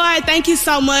 Billboard, thank you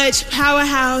so much.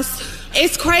 Powerhouse.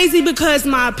 It's crazy because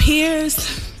my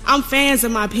peers, I'm fans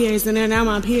of my peers, and they're now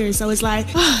my peers. So it's like,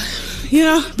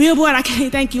 Billboard, I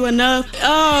can't thank you enough.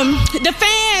 The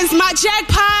fans, my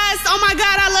jackpots. Oh my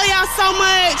God, I love y'all so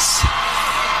much.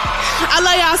 I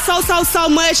love y'all so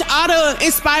much. All the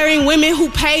inspiring women who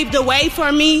paved the way for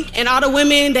me and all the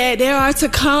women that there are to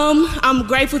come. I'm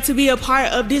grateful to be a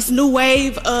part of this new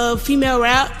wave of female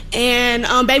rap.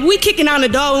 And, baby, we kicking on the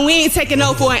door and we ain't taking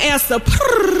no for an answer.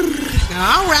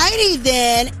 All righty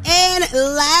then. And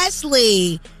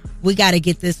lastly, we got to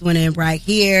get this one in right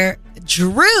here.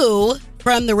 Drew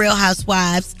from the Real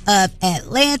Housewives of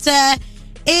Atlanta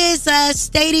is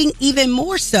stating even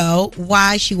more so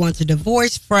why she wants a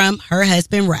divorce from her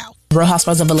husband, Ralph. Real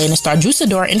Housewives of Atlanta star Drew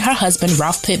Sidora and her husband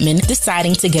Ralph Pittman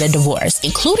deciding to get a divorce,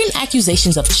 including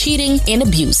accusations of cheating and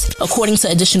abuse. According to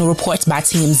additional reports by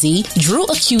TMZ, Drew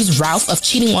accused Ralph of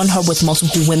cheating on her with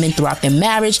multiple women throughout their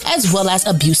marriage, as well as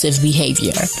abusive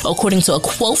behavior. According to a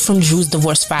quote from Drew's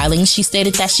divorce filing, she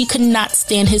stated that she could not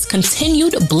stand his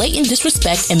continued blatant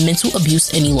disrespect and mental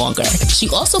abuse any longer. She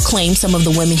also claimed some of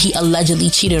the women he allegedly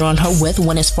cheated on her with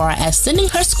went as far as sending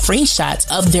her screenshots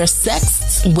of their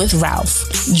sex with Ralph.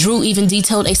 Drew even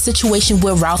detailed a situation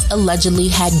where Ralph allegedly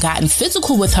had gotten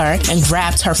physical with her and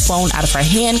grabbed her phone out of her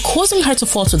hand, causing her to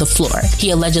fall to the floor.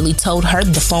 He allegedly told her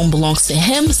the phone belongs to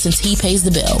him since he pays the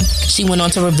bill. She went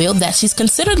on to reveal that she's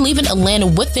considered leaving Atlanta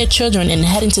with their children and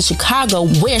heading to Chicago,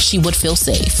 where she would feel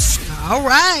safe. All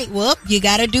right. Well, you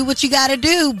got to do what you got to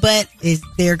do, but is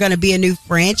there going to be a new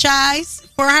franchise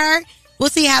for her? We'll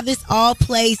see how this all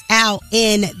plays out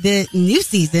in the new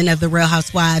season of The Real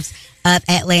Housewives of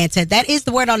Atlanta. That is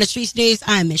the word on the Streets News.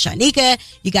 I'm Miss Shanika.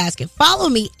 You guys can follow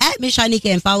me at Miss Shanika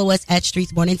and follow us at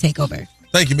Streets Morning Takeover.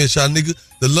 Thank you, Miss Shanika.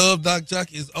 The Love Doc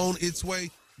Jock is on its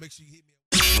way. Make sure you hit me.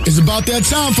 It's about that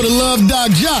time for the Love Doc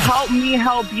Jock. Help me,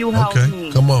 help you, help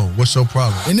me. Come on. What's your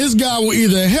problem? And this guy will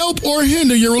either help or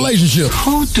hinder your relationship.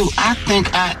 Who do I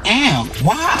think I am?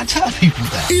 Why I tell people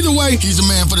that? Either way, he's a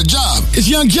man for the job. It's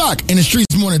Young Jock in the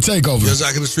Streets Morning Takeover. Young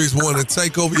Jock in the Streets Morning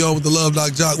Takeover. You on with the Love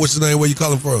Doc Jock. What's your name? Where you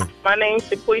calling from? My name's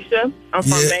Shaquisha. I'm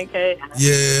from Bankhead.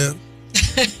 Yeah.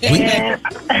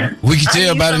 We can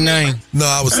tell by the name. No,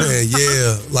 I was saying,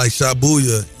 yeah, like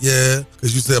Shabuya. Yeah,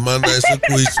 because you said my name's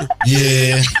Shaquisha.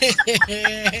 Yeah.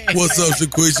 What's up,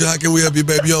 Shaquisha? How can we help you,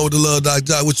 baby? You on with the Love Doc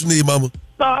Jock. What you need, mama?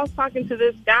 So I was talking to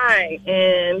this guy,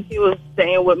 and he was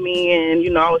staying with me,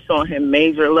 and, I was showing him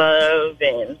major love,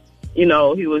 and, he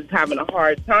was having a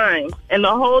hard time. And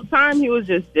the whole time, he was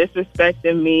just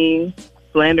disrespecting me,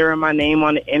 slandering my name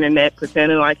on the internet,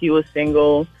 pretending like he was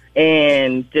single,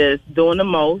 and just doing the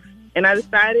most. And I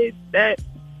decided that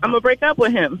I'm gonna break up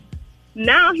with him.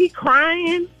 Now he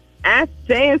crying,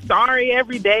 saying sorry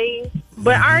every day.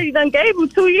 But I already done gave him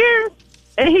 2 years,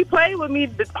 and he played with me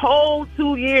the whole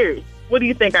 2 years. What do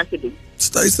you think I should do?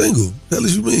 Stay single. Hell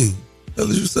is you mean? Hell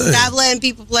is you saying? Stop letting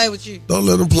people play with you. Don't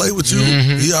let him play with you.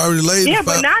 He already laid. Yeah,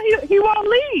 but now he won't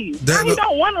leave. Now he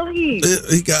don't want to leave.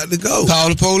 He got to go. Call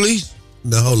the police.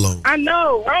 No, hold on. I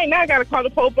know. Right now I got to call the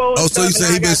popo. Oh, so you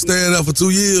say he been staying up for 2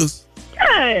 years?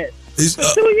 Yes. For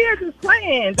 2 years just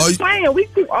playing. Playing. We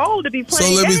too old to be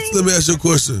playing. So games. let me ask you a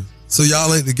question. So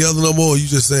y'all ain't together no more? Or you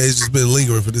just saying it's just been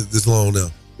lingering for this long now?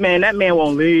 Man, that man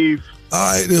won't leave.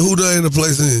 All right, then who done the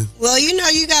place in? Well, you know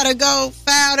you gotta go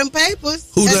file them papers.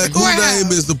 Who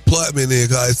name is the apartment in?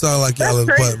 Cause it sound like y'all in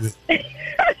the apartment.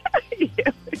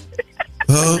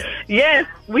 Huh? Yes,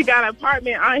 we got an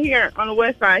apartment on here on the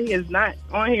west side. He is not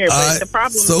on here. But the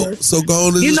problem is, so go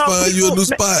on and just find you a new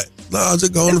spot. No,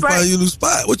 just go on and find you a new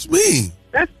spot. What you mean?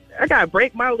 I gotta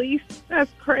break my lease.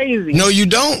 That's crazy. No, you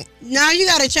don't. Now you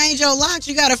gotta change your locks.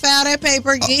 You gotta file that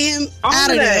paper, get him out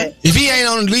of there. If he ain't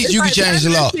on the lease, you can change the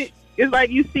lock. It's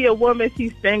like you see a woman,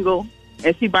 she's single,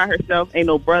 and she by herself, ain't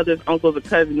no brothers, uncles, or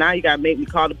cousins. Now you gotta make me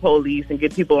call the police and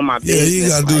get people in my business. Yeah, you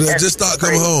gotta do that. Just start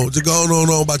coming home. Just go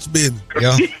on about your business.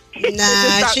 Yeah.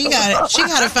 Nah, she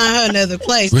gotta find her another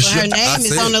place. But her name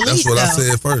is on the lease. That's what I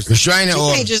said first. Restraining order.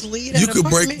 You can't just leave. You could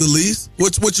break the lease.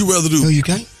 What you rather do? No, you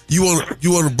can't. You want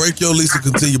to break your lease and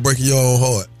continue breaking your own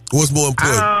heart? What's more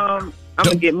important? I'm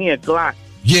gonna get me a Glock.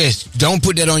 Yes, don't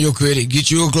put that on your credit. Get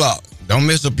you a Glock. Don't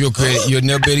mess up your credit. You'll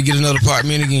never be able to get another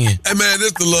apartment again. Hey man,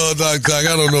 this the Love Doc Talk.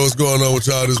 I don't know what's going on with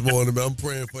y'all this morning, man. I'm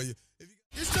praying for you.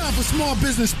 It's time for Small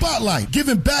Business Spotlight,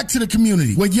 giving back to the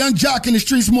community with Young Jock in the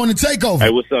Streets Morning Takeover. Hey,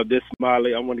 what's up? This is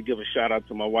Smiley. I want to give a shout out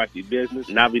to my wifey business,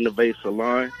 Navi Neve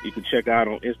Salon. You can check her out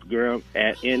on Instagram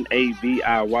at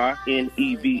NAVIYNEVA.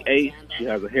 She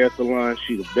has a hair salon.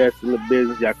 She's the best in the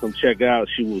business. Y'all come check her out.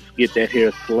 She will get that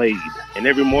hair slayed. And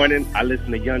every morning, I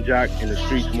listen to Young Jock in the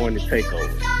Streets Morning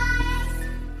Takeover.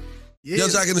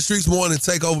 Young Jock in the Streets Morning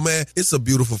Takeover, man. It's a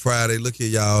beautiful Friday. Look here,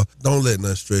 y'all. Don't let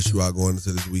nothing stress you out going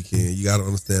into this weekend. You got to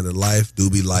understand that life do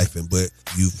be lifing, but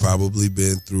you've probably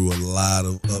been through a lot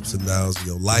of ups and downs in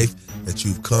your life that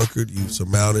you've conquered, you've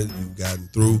surmounted, you've gotten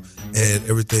through, and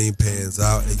everything pans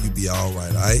out, and you be all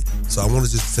right, all right? So I want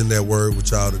to just send that word with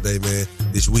y'all today, man.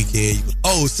 This weekend.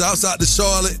 Shouts out to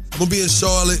Charlotte. I'm going to be in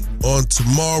Charlotte on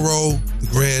tomorrow, the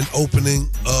grand opening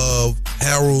of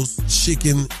Harold's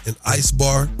Chicken and Ice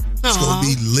Bar. It's gonna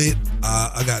be lit.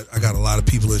 I got a lot of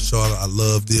people in Charlotte I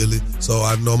love dearly, so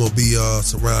I know I'm gonna be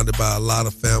surrounded by a lot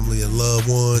of family and loved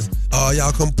ones.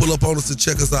 Y'all come pull up on us and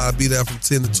check us out. I'll be there from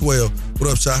 10 to 12.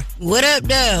 What up, Shy? What up,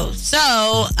 though?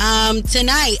 So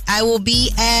tonight I will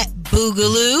be at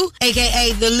Boogaloo,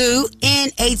 aka The Lou in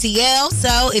ATL.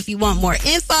 So if you want more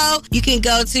info, you can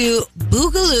go to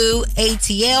Boogaloo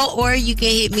ATL, or you can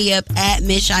hit me up at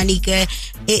Miss Shanika.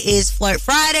 It is Flirt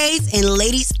Fridays, and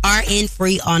ladies are in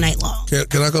free all night long.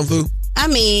 Can I come through? I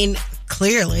mean,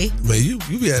 clearly. Man, you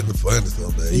be having the fun or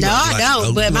something. No, I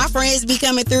don't. But my friends be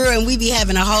coming through, and we be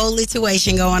having a whole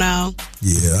situation going on.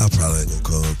 Yeah, I probably ain't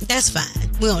gonna come. That's fine.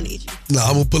 We don't need you. Nah,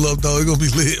 I'm gonna pull up though. It's gonna be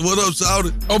lit. What up,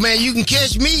 Shouted? Oh man, you can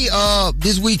catch me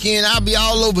this weekend. I'll be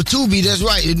all over Tubi. That's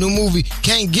right. The new movie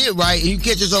Can't Get Right. You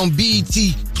can catch us on BET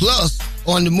Plus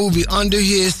on the movie Under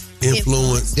His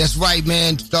Influence. That's right,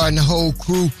 man. Starting the whole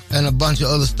crew and a bunch of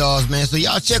other stars, man. So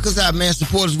y'all check us out, man.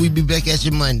 Support us. We'll be back at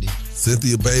you Monday.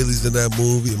 Cynthia Bailey's in that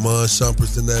movie. Iman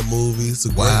Shumpert's in that movie. It's a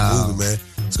great movie, man.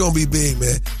 It's going to be big,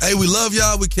 man. Hey, we love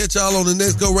y'all. We catch y'all on the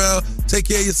next go-round. Take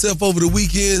care of yourself over the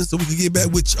weekend so we can get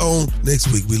back with you on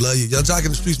next week. We love you. Y'all Jock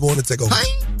in the Streets Morning Takeover.